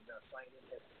cross, they wouldn't have been a saint in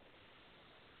heaven.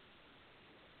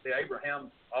 The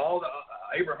Abraham,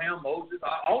 Moses,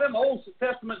 all them Old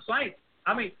Testament saints.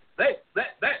 I mean, their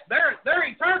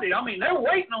eternity. I mean, they're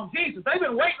waiting on Jesus. They've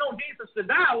been waiting on Jesus to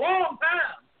die a long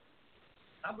time.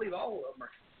 I believe all of them are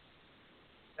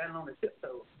standing on their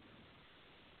tiptoes,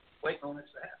 waiting on this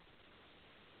to happen.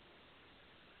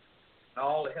 And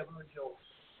all the heaven rejoice.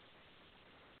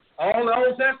 All the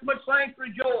Old Testament saints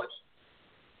rejoice.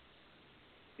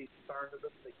 He's turned to the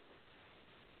feet.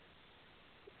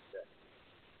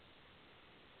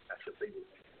 I should be with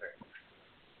you there.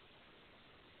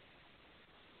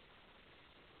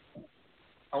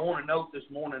 I want to note this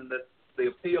morning that the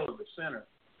appeal of the sinner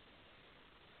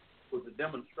was a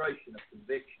demonstration of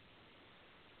conviction.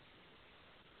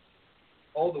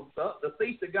 Oh, the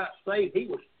thief that got saved, he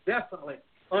was definitely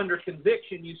under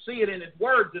conviction. You see it in his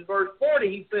words. In verse 40,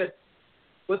 he said,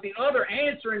 but the other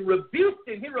answering rebuked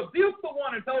him. He rebuked the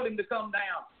one who told him to come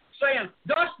down, saying,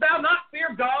 dost thou not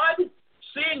fear God,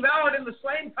 seeing thou art in the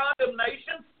same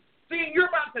condemnation? Seeing you're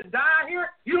about to die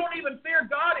here, you don't even fear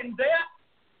God in death?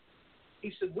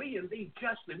 He said, we indeed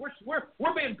justly.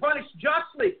 We're being punished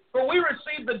justly, for we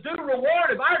receive the due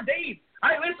reward of our deeds.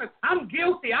 Hey, listen, I'm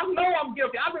guilty. I know I'm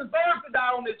guilty. I deserve to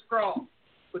die on this cross.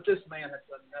 But this man has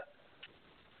done nothing.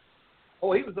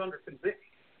 Oh, he was under conviction.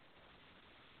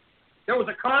 There was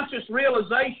a conscious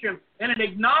realization and an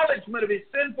acknowledgement of his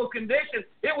sinful condition.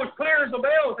 It was clear as a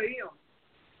bell to him.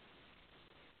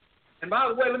 And by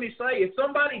the way, let me say, if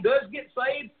somebody does get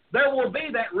saved, there will be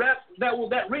that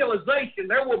realization.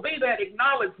 There will be that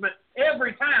acknowledgement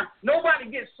every time. Nobody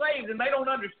gets saved and they don't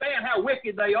understand how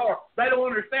wicked they are. They don't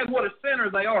understand what a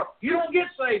sinner they are. You don't get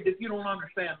saved if you don't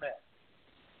understand that.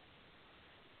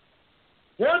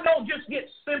 One don't just get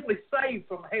simply saved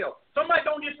from hell. Somebody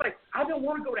don't just say, I don't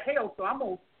want to go to hell, so I'm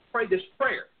going to pray this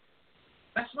prayer.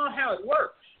 That's not how it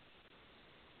works.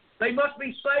 They must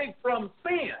be saved from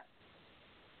sin.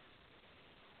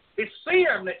 It's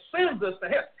sin that sends us to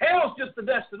hell. Hell's just the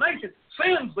destination.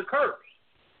 Sin's the curse.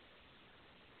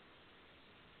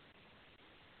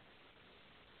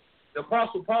 The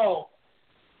Apostle Paul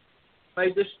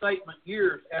made this statement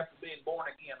years after being born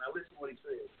again. Now listen to what he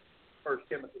says. 1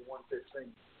 Timothy 1:15.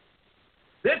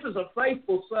 This is a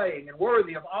faithful saying and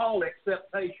worthy of all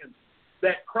acceptation,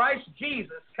 that Christ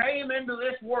Jesus came into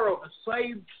this world to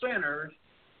save sinners,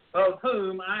 of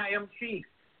whom I am chief.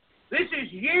 This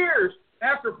is years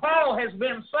after Paul has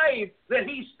been saved, that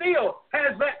he still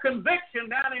has that conviction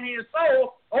down in his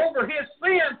soul over his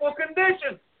sinful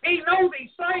condition. He knows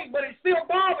he's saved, but it still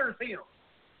bothers him.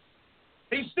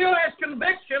 He still has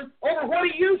conviction over what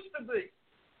he used to be.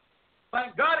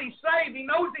 Thank God he's saved. He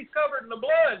knows he's covered in the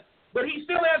blood, but he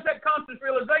still has that conscious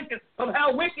realization of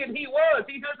how wicked he was.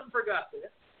 He hasn't forgot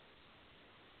that.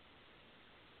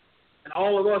 And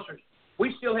all of us,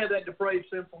 we still have that depraved,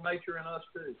 sinful nature in us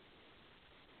too.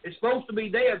 It's supposed to be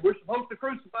dead. We're supposed to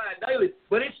crucify it daily,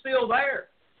 but it's still there.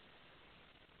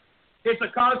 It's a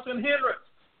constant hindrance.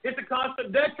 It's a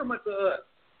constant detriment to us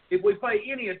if we pay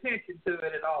any attention to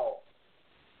it at all.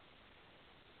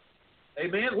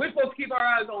 Amen. We're supposed to keep our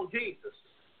eyes on Jesus.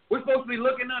 We're supposed to be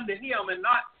looking unto Him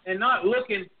and not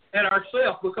looking at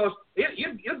ourselves, because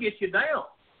it'll get you down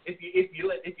if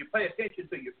you pay attention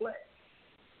to your flesh.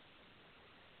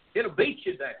 It'll beat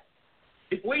you down.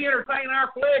 If we entertain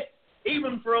our flesh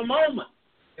even for a moment,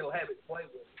 it'll have its way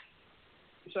with us.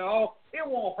 You say, "Oh, it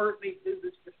won't hurt me to do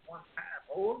this just one time."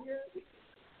 Oh yeah.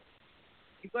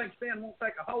 You think sin won't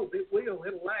take a hold? It will.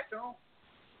 It'll latch on.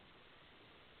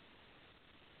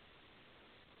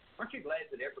 Aren't you glad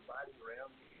that everybody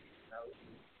around you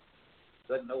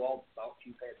doesn't know all the thoughts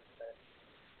you've had today?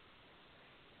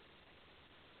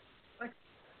 Thank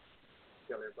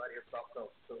you. Tell everybody every thought comes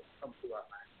through our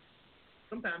mind.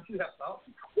 Sometimes you have thoughts,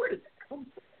 where did that come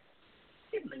from?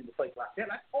 I didn't mean to think like that.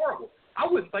 That's horrible. I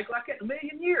wouldn't think like that in a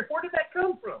million years. Where did that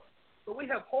come from? But we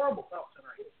have horrible thoughts in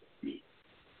our heads.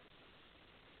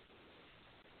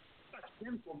 That's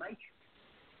sinful nature.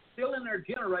 Still in there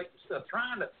generating stuff,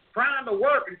 trying to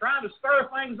work and trying to stir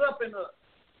things up in us.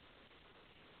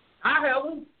 I have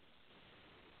them.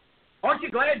 Aren't you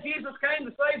glad Jesus came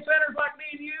to save sinners like me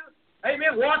and you?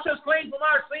 Amen. Wash us clean from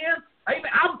our sins.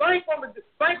 Amen. I'm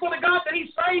thankful to God that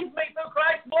He saved me through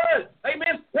Christ's blood.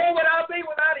 Amen. Where would I be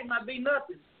without Him? I'd be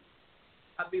nothing.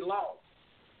 I'd be lost.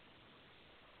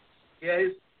 Yeah,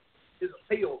 his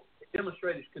appeal, it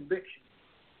demonstrated his conviction.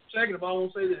 Second of all, I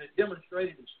want to say that it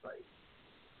demonstrated his faith.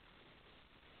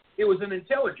 It was an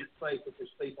intelligent faith that this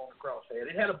thief on the cross had.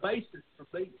 It had a basis for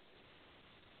being.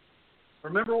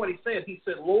 Remember what he said. He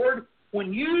said, Lord,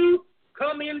 when you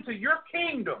come into your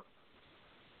kingdom.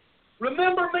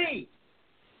 Remember me.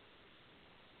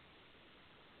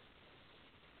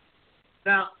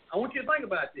 Now, I want you to think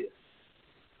about this.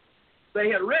 They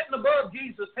had written above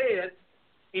Jesus' head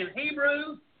in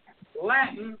Hebrew,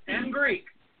 Latin, and Greek,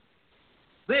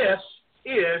 "This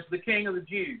is the King of the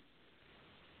Jews."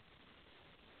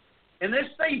 And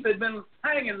this thief had been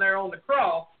hanging there on the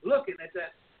cross looking at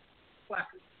that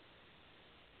placard.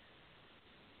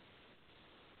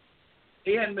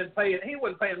 He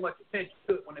wasn't paying much attention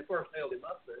to it when they first nailed him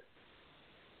up there.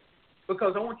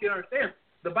 Because I want you to understand,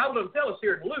 the Bible doesn't tell us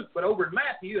here in Luke, but over in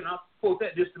Matthew, and I'll quote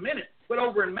that in just a minute, but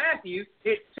over in Matthew,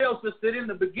 it tells us that in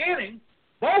the beginning,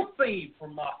 both thieves were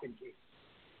mocking Jesus.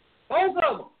 Both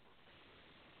of them.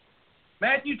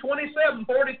 Matthew 27,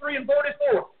 43 and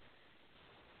 44.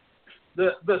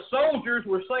 The soldiers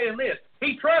were saying this: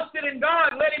 "He trusted in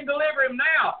God, let him deliver him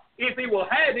now, if he will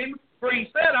have him, for he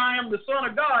said, I am the Son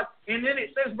of God." And then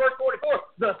it says, verse 44,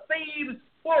 "The thieves,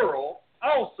 plural,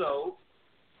 also,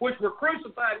 which were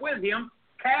crucified with him,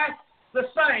 cast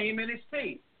the same in his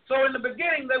teeth." So in the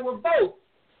beginning, they were both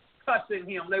cussing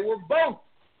him. They were both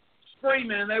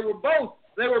screaming. They were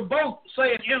both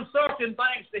saying insulting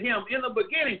things to him in the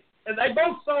beginning. And they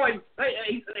both saw him.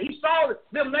 He saw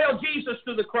them nail Jesus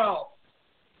to the cross.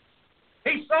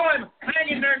 He saw him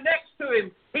hanging there next to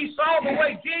him. He saw the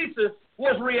way Jesus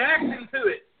was reacting to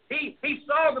it. He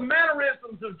saw the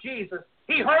mannerisms of Jesus.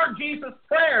 He heard Jesus'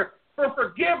 prayer for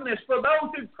forgiveness for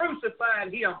those who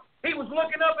crucified him. He was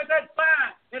looking up at that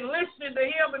sign and listening to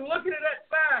him and looking at that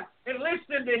sign and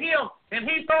listening to him. And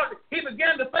he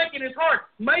began to think in his heart,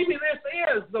 maybe this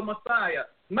is the Messiah.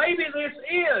 Maybe this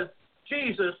is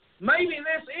Jesus. Maybe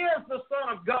this is the Son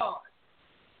of God.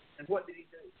 And what did he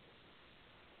do?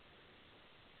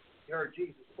 He heard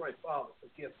Jesus pray, "Father,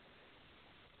 forgive them,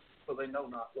 for they know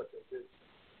not what they do."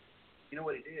 You know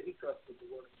what he did? He trusted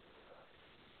the Word.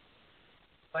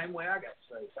 Same way I got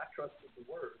saved. I trusted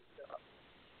the Word of God.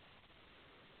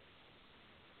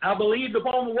 I believed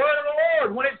upon the word of the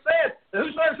Lord. When it says,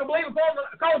 "Whosoever shall believe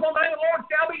call upon the name of the Lord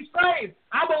shall be saved."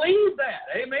 I believe that.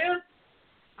 Amen.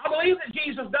 I believe that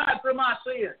Jesus died for my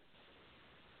sins.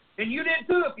 And you did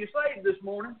too if you're saved this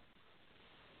morning.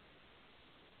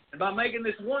 And by making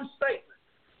this one statement,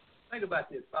 think about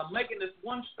this, by making this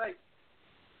one statement,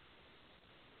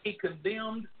 he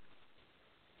condemned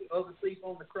the other thief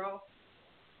on the cross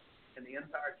and the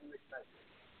entire Jewish nation.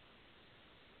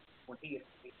 When he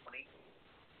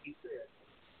said,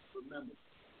 "Remember,"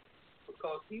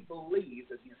 because he believed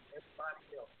against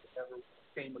everybody else that ever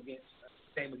came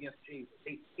against Jesus.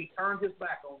 He turned his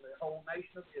back on the whole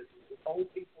nation of Israel. The whole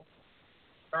people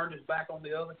turned his back on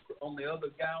the other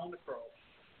guy on the cross.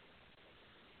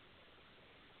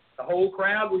 The whole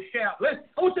crowd was shouting. Listen,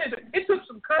 I want to say it took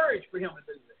some courage for him to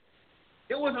do that.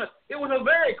 It was a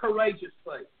very courageous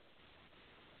thing.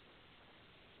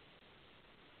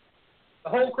 The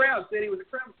whole crowd said he was a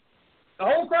criminal. The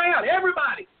whole crowd,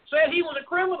 everybody, said he was a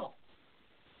criminal.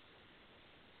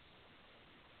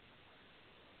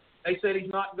 They said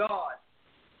he's not God.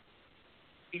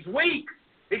 He's weak.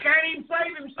 He can't even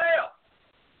save himself.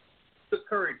 It took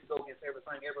courage to go against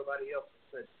everything everybody else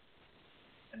said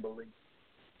and believed.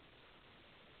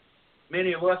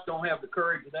 Many of us don't have the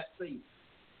courage of that thief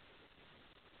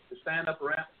to stand up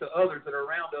around to others that are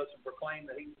around us and proclaim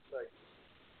that he's the Savior.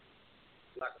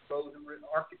 Like a frozen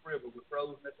Arctic river was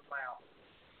frozen at the mouth.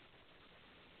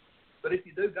 But if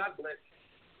you do, God bless you.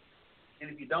 And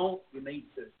if you don't, you need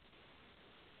to.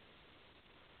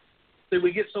 See,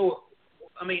 we get so,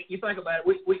 you think about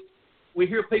it, we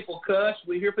hear people cuss,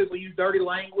 we hear people use dirty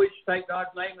language, take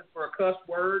God's name for a cuss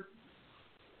word,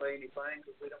 say anything,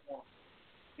 because we don't want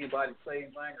anybody to say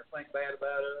anything or think bad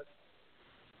about us.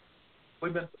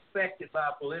 We've been affected by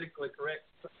a politically correct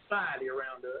society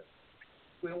around us.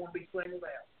 We don't want to be singled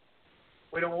out.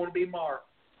 We don't want to be marked,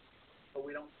 but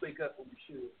we don't speak up when we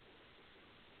should.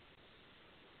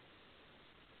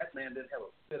 That man didn't have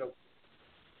a bit of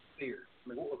fear.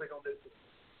 What was they going to do to him?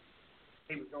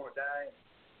 He was going to die,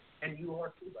 and you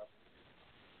are too, though.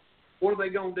 What are they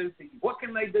going to do to you? What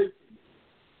can they do to you?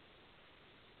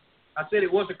 I said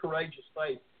it was a courageous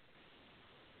faith.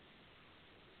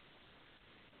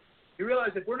 You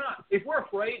realize if we're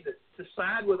afraid to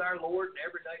side with our Lord in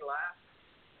everyday life,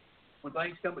 when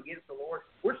things come against the Lord,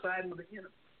 we're siding with the enemy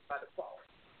by default.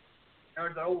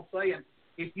 There's the old saying,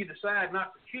 if you decide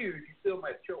not to choose, you still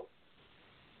make a choice.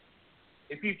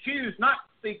 If you choose not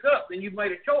to speak up, then you've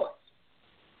made a choice.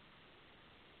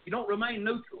 You don't remain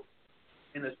neutral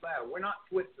in this battle. We're not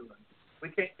Switzerland. We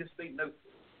can't just be neutral.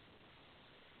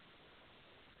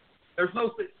 There's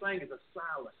no such thing as a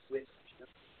silent witness.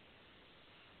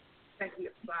 can't be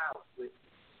silent with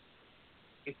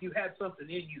it. If you have something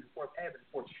in you that's worth having,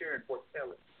 worth sharing, worth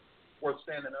telling, worth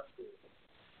standing up to.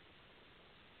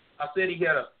 I said he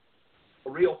had a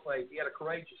real faith. He had a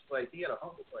courageous faith. He had a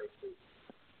humble faith, too.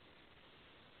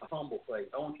 A humble faith.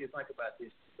 I want you to think about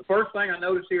this. The first thing I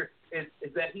notice here is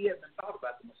that he had been taught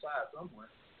about the Messiah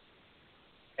somewhere.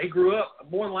 He grew up,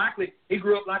 more than likely, he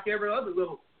grew up like every other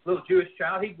little Jewish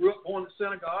child. He grew up going to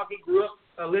synagogue. He grew up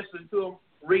listening to them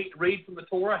read from the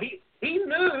Torah. He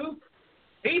knew,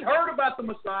 he'd heard about the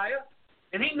Messiah,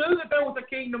 and he knew that there was a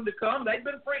kingdom to come. They'd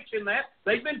been preaching that.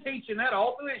 They'd been teaching that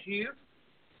all through his youth.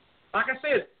 Like I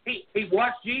said, he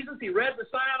watched Jesus. He read the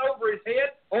sign over his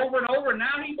head over and over, and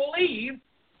now he believes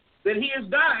that he is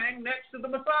dying next to the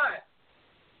Messiah.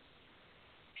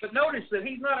 But notice that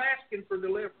he's not asking for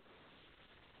deliverance.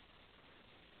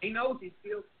 He knows he's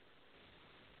guilty.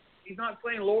 He's not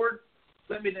saying, Lord,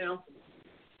 let me down.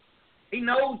 He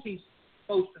knows he's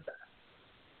supposed to die.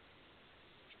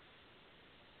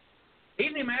 He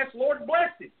didn't even ask, Lord,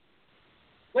 bless him.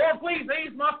 Lord, please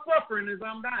ease my suffering as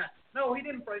I'm dying. No, he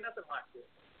didn't pray nothing like that.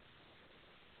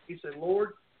 He said,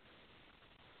 Lord,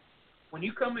 when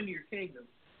you come into your kingdom,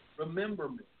 remember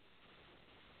me.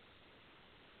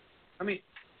 I mean,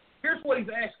 here's what he's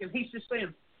asking. He's just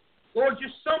saying, Lord,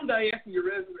 just someday after your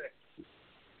resurrection,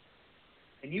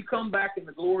 and you come back in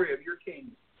the glory of your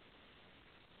kingdom,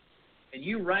 and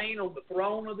you reign on the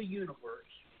throne of the universe,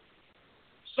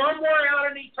 somewhere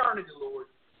out in eternity, Lord,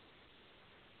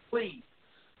 please,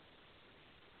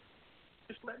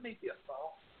 just let me be a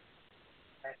thought.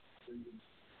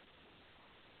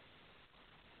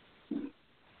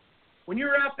 When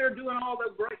you're out there doing all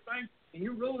those great things, and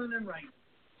you're ruling and reigning,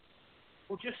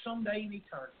 well, just someday in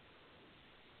eternity.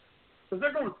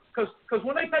 Because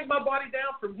when they take my body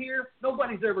down from here,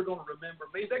 nobody's ever going to remember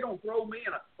me. They're going to throw me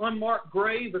in an unmarked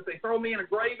grave, if they throw me in a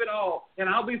grave at all, and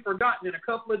I'll be forgotten in a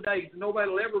couple of days, and nobody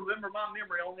will ever remember my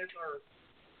memory on this earth.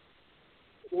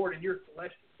 Lord, in your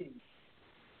celestial kingdom.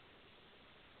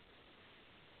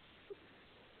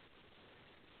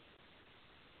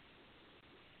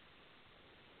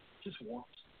 Just once.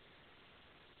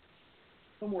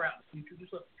 Somewhere out in the future,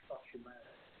 just let me cross your mind.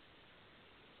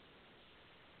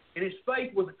 And his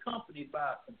faith was accompanied by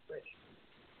a confession.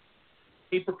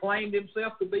 He proclaimed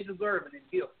himself to be deserving and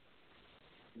guilty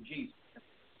in Jesus.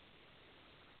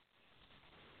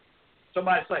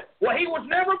 Somebody say, well, he was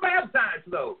never baptized,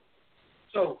 though.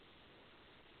 So,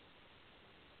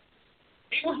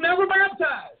 he was never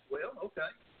baptized. Well, okay.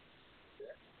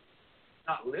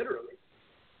 Not literally.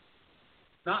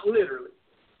 Not literally.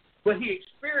 But he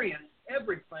experienced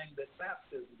everything that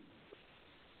baptism is.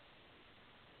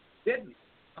 Didn't he?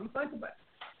 I'm thinking about it.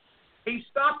 He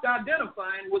stopped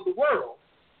identifying with the world.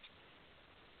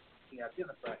 He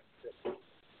identified himself.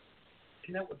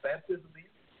 Isn't that what baptism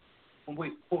is? When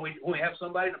we have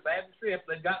somebody in a baptistry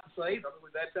after they've gotten saved, I mean,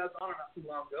 we baptized Honor not too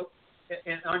long ago,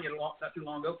 and Anya not too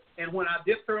long ago, and when I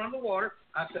dipped her under the water,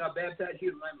 I said, I baptize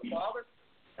you in the name of the Father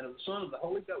and of the Son and of the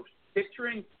Holy Ghost,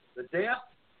 picturing the death,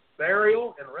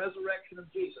 burial, and resurrection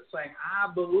of Jesus, saying, I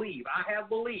have believed,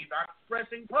 I'm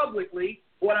expressing publicly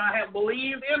what I have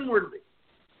believed inwardly.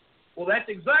 Well, that's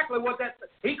exactly what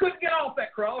he couldn't get off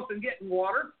that cross and get in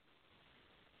water.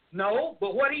 No,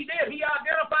 but what he did, he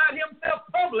identified himself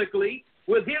publicly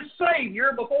with his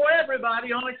Savior before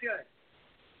everybody on a shame.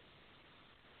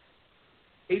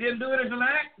 He didn't do it as an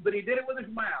act, but he did it with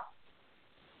his mouth.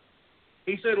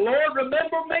 He said, Lord,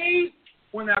 remember me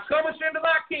when thou comest into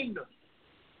thy kingdom.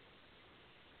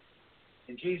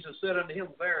 And Jesus said unto him,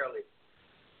 verily.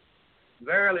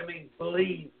 Verily means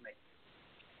believe me.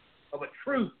 Of a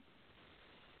truth,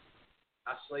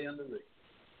 I say unto thee,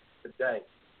 today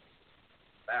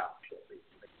thou shalt be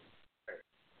married.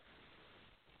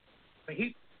 I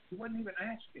mean, he wasn't even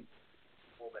asking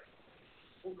for that.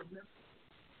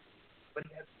 But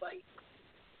he had faith.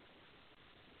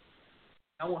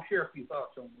 I want to share a few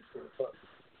thoughts on this sort of subject.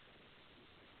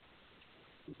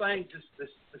 The thing,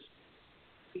 this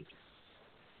teaches.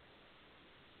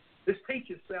 This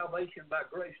teaches salvation by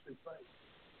grace through faith.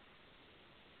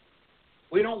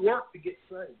 We don't work to get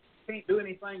saved. We can't do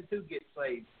anything to get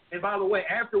saved. And by the way,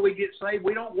 after we get saved,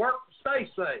 we don't work to stay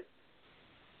saved.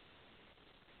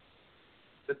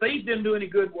 The thief didn't do any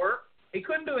good work. He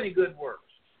couldn't do any good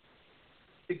works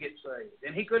to get saved.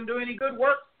 And he couldn't do any good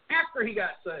work after he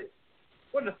got saved.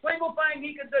 Wasn't a single thing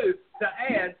he could do to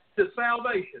add to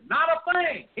salvation. Not a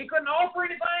thing. He couldn't offer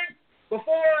anything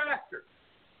before or after.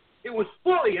 It was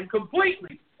fully and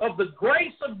completely of the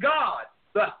grace of God,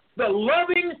 the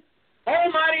loving,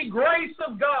 almighty grace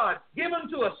of God given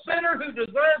to a sinner who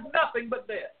deserved nothing but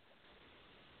death.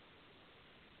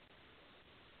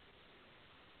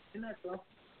 Isn't that something?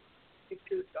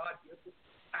 Pictures God gives us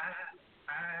time.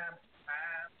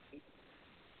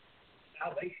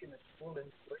 Salvation is full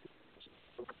and free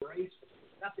of grace,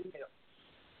 nothing else.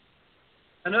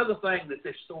 Another thing that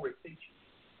this story teaches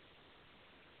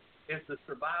is the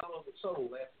survival of the soul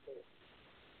after death.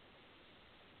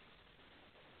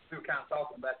 We were kind of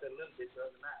talking about that a little bit the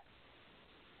other night.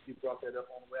 You brought that up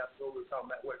on the way out. We were talking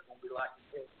about what it's going to be like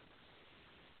in heaven.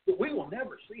 But we will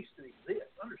never cease to exist.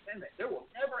 Understand that. There will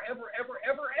never, ever, ever,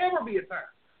 ever, ever be a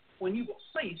time when you will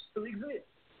cease to exist.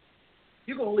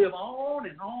 You're going to live on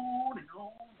and on and on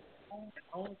and on and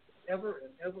on forever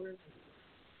and ever and ever.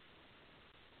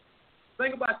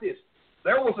 Think about this.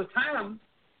 There was a time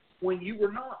when you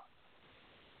were not.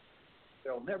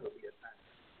 There will never be a time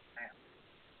now.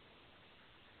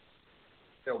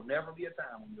 There will never be a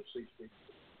time when you'll cease to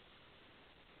exist.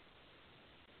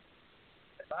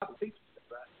 The Bible teaches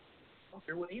that, right? I don't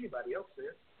care what anybody else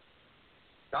says.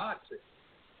 God says.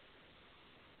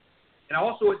 And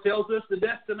also it tells us the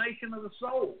destination of the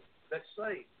soul that's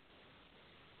saved.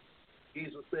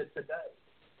 Jesus said, today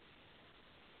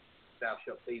thou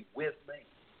shalt be with me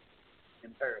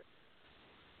in paradise.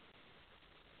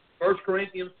 1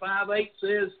 Corinthians 5:8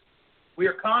 says, we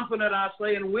are confident, I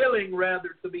say, and willing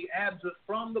rather to be absent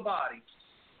from the body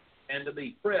and to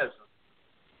be present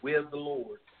with the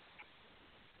Lord.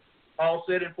 Paul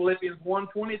said in Philippians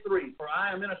 1:23, for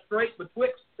I am in a strait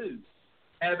betwixt two,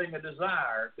 having a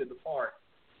desire to depart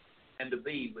and to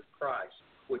be with Christ,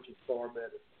 which is far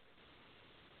better.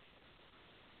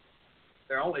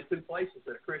 There are only two places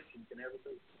that a Christian can ever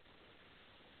be.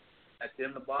 That's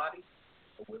in the body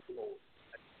or with the Lord.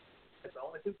 That's the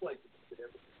only two places you could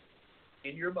ever be.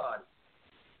 In your body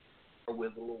or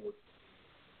with the Lord.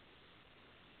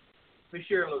 Let me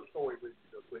share a little story with you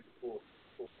real quick before.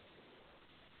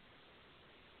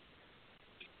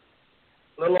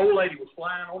 A little old lady was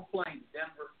flying on a plane to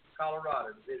Denver,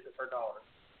 Colorado to visit her daughter.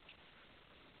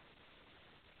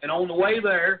 And on the way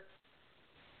there,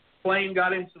 the plane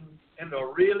got into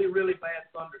a really, really bad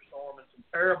thunderstorm and some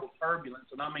terrible turbulence.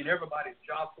 And I mean, everybody's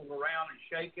jostling around and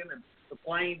shaking, and the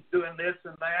plane's doing this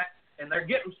and that. And they're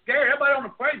getting scared. Everybody on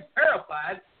the plane is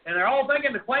terrified. And they're all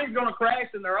thinking the plane's going to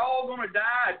crash and they're all going to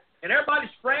die. And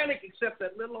everybody's frantic except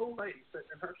that little old lady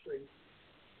sitting in her seat.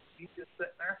 She's just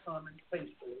sitting there humming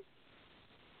peacefully.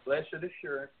 Blessed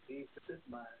assurance, Jesus is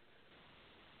mine.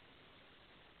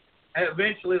 And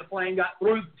eventually the plane got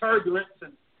through the turbulence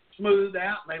and smoothed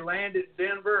out, and they landed in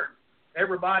Denver, and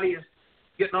everybody is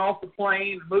getting off the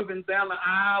plane and moving down the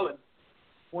aisle, and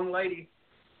one lady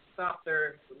stopped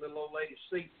there at the little old lady's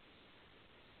seat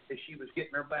as she was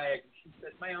getting her bag, and she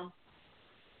said, ma'am,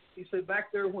 she said,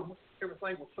 back there when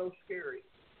everything was so scary,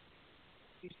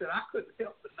 she said, I couldn't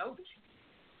help but notice you.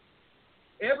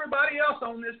 Everybody else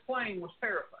on this plane was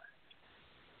terrified.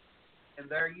 And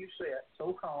there you sat,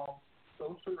 so calm,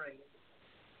 so serene,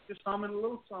 just humming a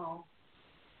little song.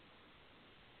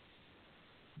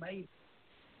 Amazing.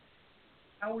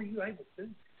 How were you able to do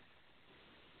that?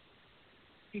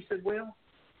 He said, well,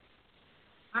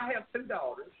 I have two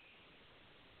daughters.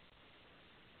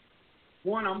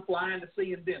 One I'm flying to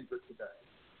see in Denver today.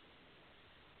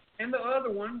 And the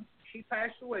other one, she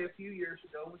passed away a few years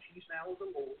ago, and she's now with the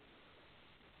Lord.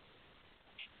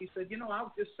 He said, I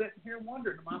was just sitting here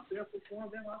wondering to myself which one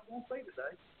of them I was going to see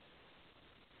today.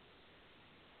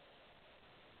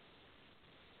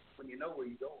 When you know where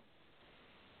you're going.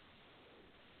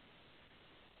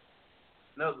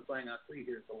 Another thing I see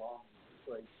here is the longing of the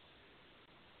place.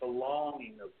 The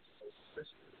longing of the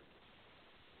sister.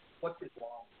 What's his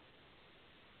longing?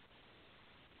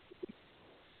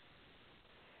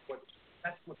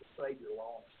 That's what the Savior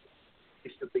longs for,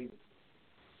 is to be with you.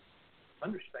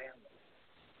 Understand that.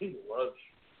 He loves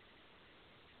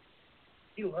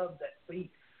you. He loved that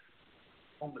thief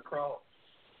on the cross.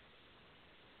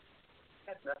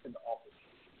 He had nothing to offer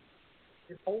you.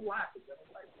 His whole life is in a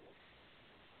way.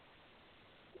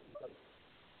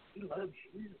 He loves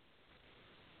you.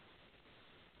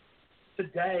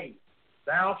 Today,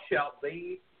 thou shalt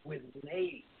be with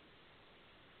me.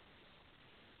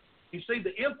 You see,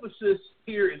 the emphasis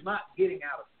here is not getting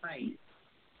out of pain.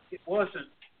 It wasn't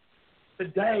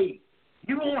today.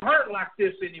 You won't hurt like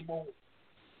this anymore.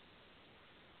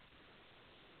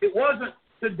 It wasn't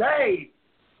today.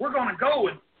 We're going to go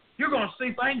and you're going to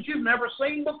see things you've never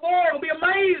seen before. It'll be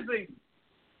amazing.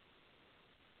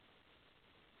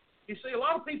 You see, a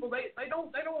lot of people they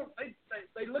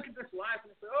look at this life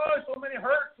and say, oh, so many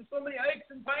hurts and so many aches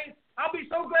and pains. I'll be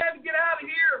so glad to get out of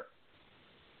here.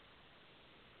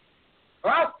 Or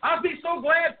I'll be so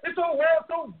glad this whole world's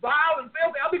so vile and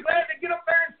filthy. I'll be glad to get up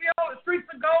there and see all the streets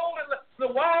of gold and the the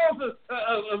walls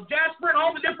of jasper and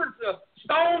all the different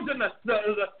stones and the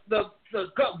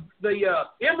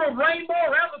emerald rainbow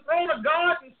around the throne of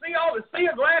God and see all the sea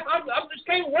of glass. I just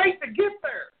can't wait to get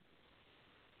there.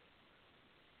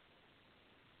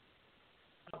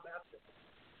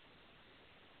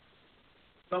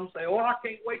 Some say, oh, I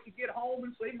can't wait to get home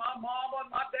and see my mama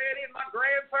and my daddy and my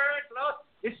grandparents. And all.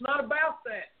 It's not about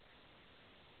that.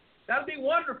 That would be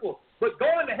wonderful. But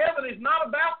going to heaven is not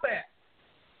about that.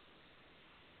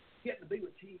 Getting to be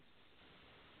with Jesus.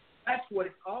 That's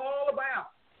what it's all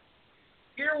about.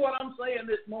 Hear what I'm saying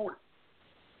this morning.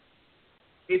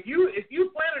 If you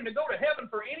planning to go to heaven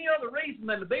for any other reason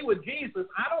than to be with Jesus,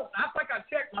 I think I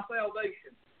checked my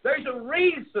salvation. There's a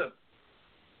reason.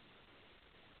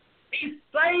 He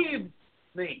saved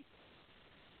me.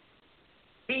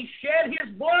 He shed His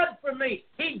blood for me.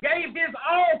 He gave His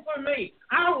all for me.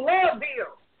 I love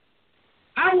Him.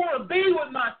 I want to be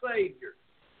with my Savior.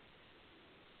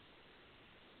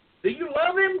 Do you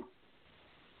love Him?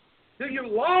 Do you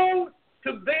long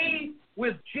to be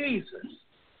with Jesus?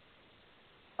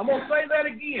 I'm going to say that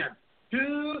again.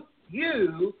 Do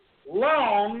you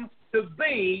long to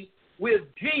be with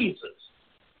Jesus?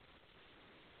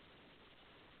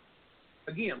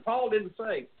 Again, Paul didn't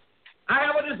say, I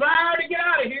have a desire to get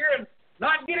out of here and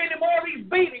not get any more of these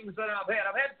beatings that I've had.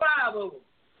 I've had 5 of them.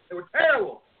 They were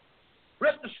terrible.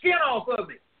 Ripped the skin off of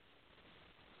me.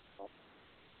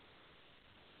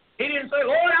 He didn't say,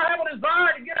 Lord, I have a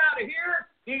desire to get out of here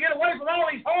and get away from all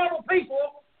these horrible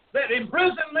people that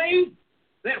imprison me,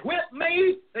 that whip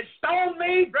me, that stone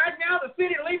me, drag me out of the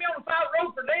city and leave me on the side of the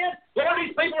road for dead. Lord,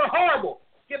 these people are horrible.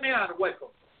 Get me out of the way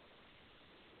from them.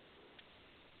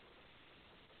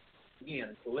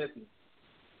 Again, Philippians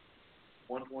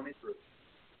 1:23.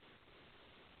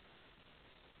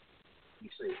 You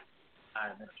see, I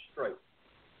am in a strait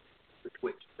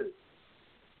betwixt two,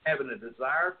 having a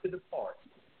desire to depart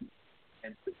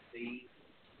and to be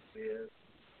with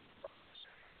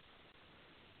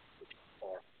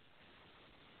Christ.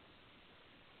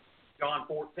 John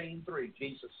 14:3,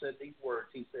 Jesus said these words.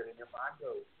 He said, and if I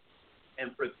go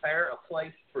and prepare a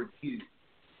place for you,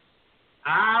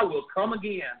 I will come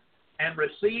again and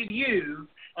receive you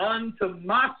unto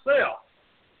myself,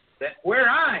 that where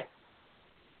I am,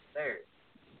 there you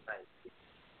may be.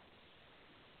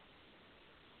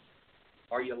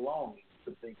 Are you longing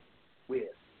to be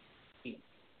with Him?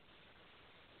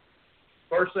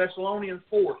 1 Thessalonians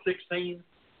 4:16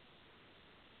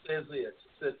 says this.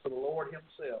 It says, for the Lord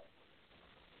Himself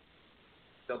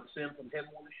shall descend from heaven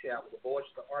with a shout, with the voice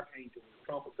of the archangel, with the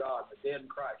trump of God, and the dead in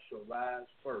Christ shall rise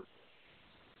first.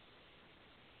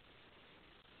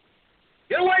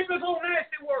 Get away from this old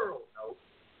nasty world. No.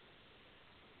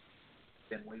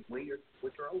 Then we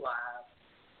which are alive,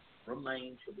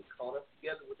 remain, shall be caught up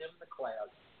together with Him in the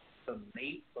clouds to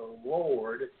meet the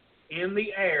Lord in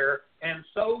the air, and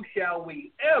so shall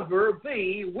we ever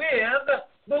be with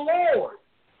the Lord.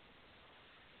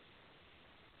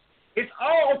 It's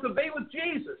all to be with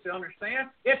Jesus, you understand?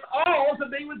 It's all to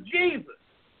be with Jesus.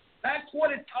 That's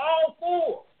what it's all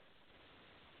for.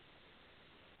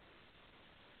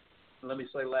 Let me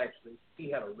say lastly, He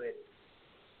had a ready.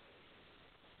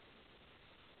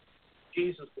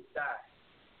 Jesus would die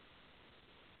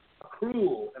a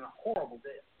cruel and a horrible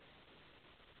death.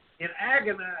 In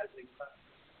agonizing pain.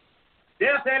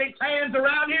 Death had its hands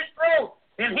around His throat,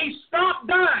 and He stopped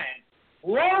dying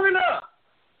long enough.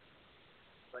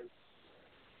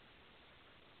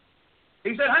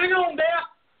 He said, hang on, death.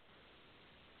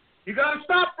 You got to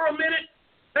stop for a minute.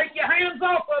 Take your hands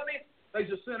off of me.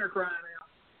 There's a sinner crying out.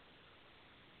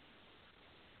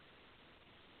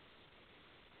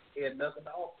 He had nothing to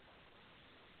offer.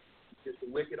 Just a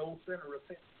wicked old sinner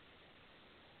repenting.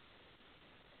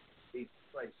 He's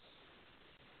placed.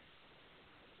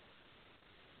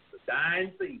 The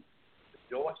dying thief,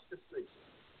 rejoice to see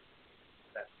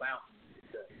that fountain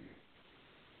today.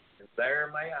 And there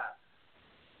may I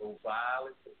go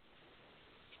violent.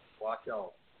 Watch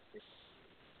all.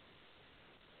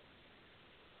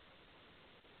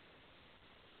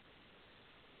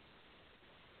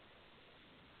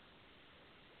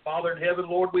 Father in heaven,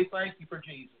 Lord, we thank You for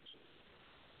Jesus.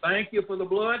 Thank You for the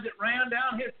blood that ran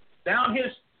down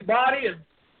his body, and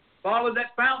Father,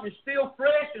 that fountain is still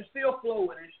fresh and still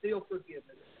flowing and still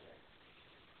forgiveness.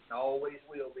 And always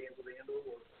will be until the end of the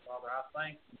world. Father, I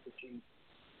thank You for Jesus.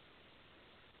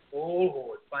 Oh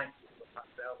Lord, thank You for my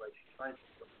salvation. Thank You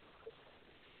for my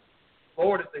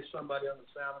Lord, if there's somebody on the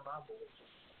sound of my voice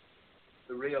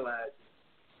to realize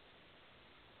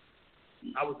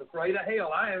I was afraid of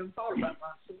hell. I haven't thought about my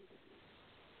soul.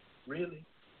 Really.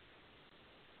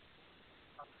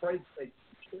 I'm afraid to take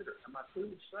you. sinner? Am I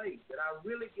truly saved? Did I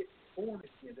really get born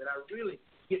again? Did I really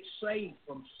get saved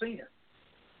from sin?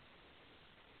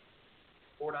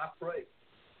 Lord, I pray.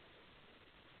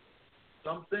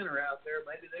 Some sinner out there,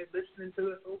 maybe they're listening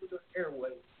to us over the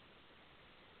airwaves.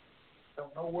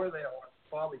 Don't know where they are.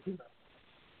 Father, you know.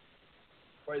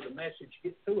 Pray the message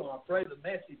get to them. I pray the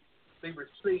message be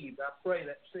received. I pray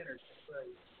that sinners be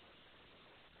saved.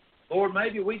 Lord,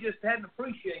 maybe we just hadn't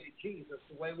appreciated Jesus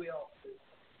the way we ought to.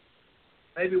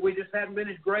 Maybe we just haven't been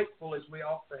as grateful as we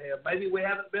ought to have. Maybe we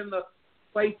haven't been the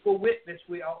faithful witness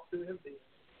we ought to have been.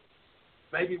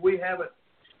 Maybe we haven't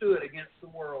stood against the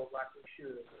world like we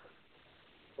should.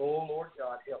 Oh, Lord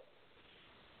God, help us.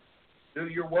 Do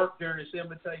your work during this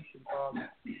invitation, Father.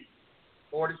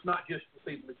 Lord, it's not just for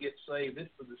people to get saved.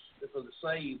 It's for the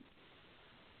saved.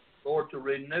 Lord, to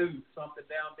renew something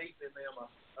down deep in them,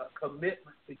 a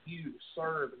commitment to you to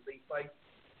serve and be faithful.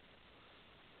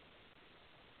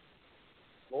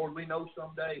 Lord, we know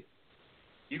someday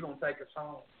you're going to take us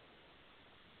home.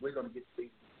 We're going to get to see you.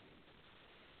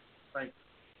 Thank you.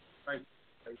 Thank you.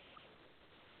 Thank you.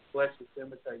 Bless this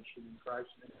invitation in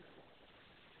Christ's name.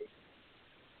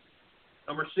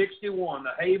 Number 61,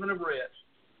 the haven of rest.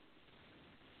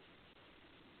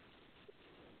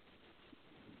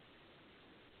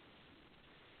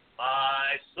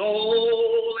 My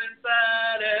soul in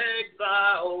sad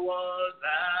exile was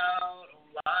out on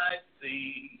life's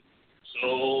sea,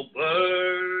 so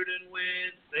burdened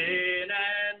with sin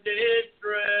and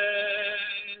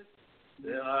distress.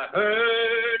 Then I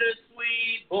heard a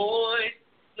sweet voice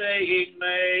saying,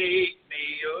 "Make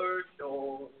me your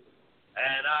shore,"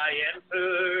 and I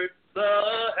entered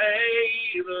the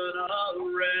haven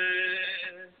of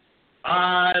rest.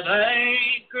 I've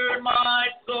anchored my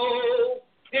soul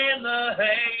in the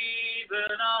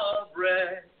haven of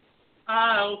rest.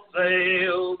 I'll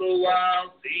sail the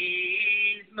wild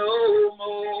seas no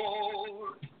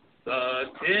more. The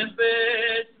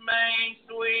tempest may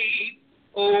sweep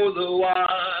o'er the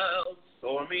wild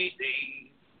stormy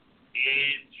deep.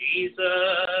 In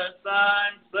Jesus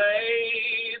I'm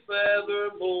safe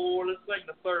evermore. Let's sing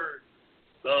the third.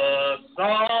 The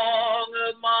song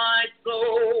of my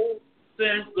soul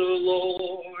since the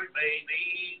Lord made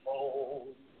me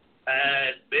whole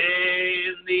has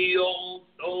been the old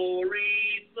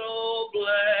story so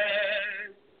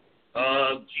blessed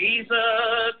of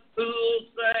Jesus who'll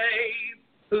save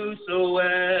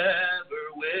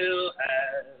whosoever will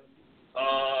have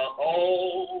a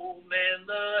home in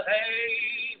the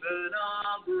haven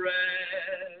of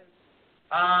rest.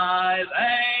 I've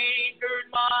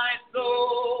anchored my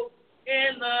soul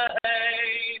in the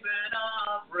haven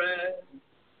of rest.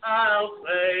 I'll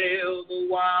sail the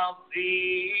wild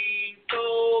seas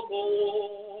no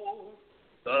more.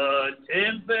 The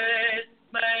tempest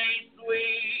may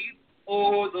sweep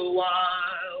o'er the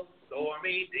wild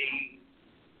stormy deep.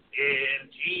 In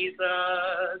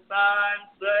Jesus I'm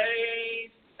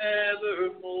safe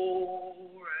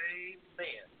evermore.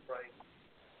 Amen. Praise.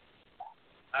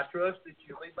 I trust that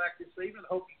you'll be back this evening. I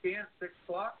hope you can. 6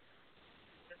 o'clock.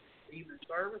 Evening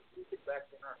service. We'll get back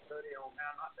in our study on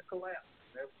how not to collapse.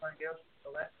 Everything else is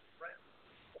collapsing around.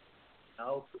 I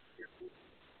hope you're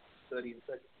studying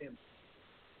 2 Timothy.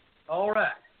 All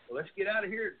right. Well, let's get out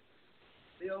of here.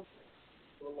 Still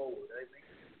for the Lord.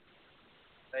 Amen.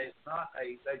 There's not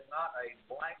a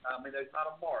blank. There's not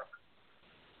a mark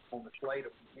on the slate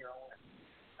from here on.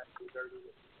 That's the dirty.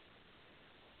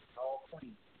 All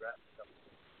clean. Right.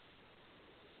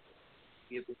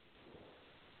 Give it.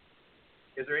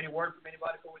 Is there any word from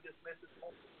anybody before we dismiss this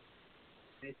morning?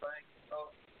 Anything?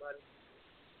 Oh, anybody?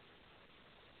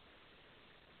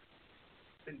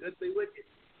 It's been good to be with you.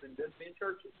 It's been good to be in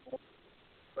church this morning.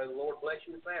 Pray the Lord bless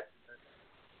you with that.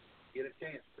 Get a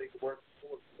chance to speak the word of the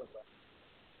Lord to somebody.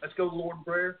 Let's go to the Lord in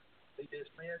prayer. Be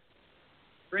dismissed.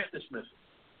 Grant dismissal.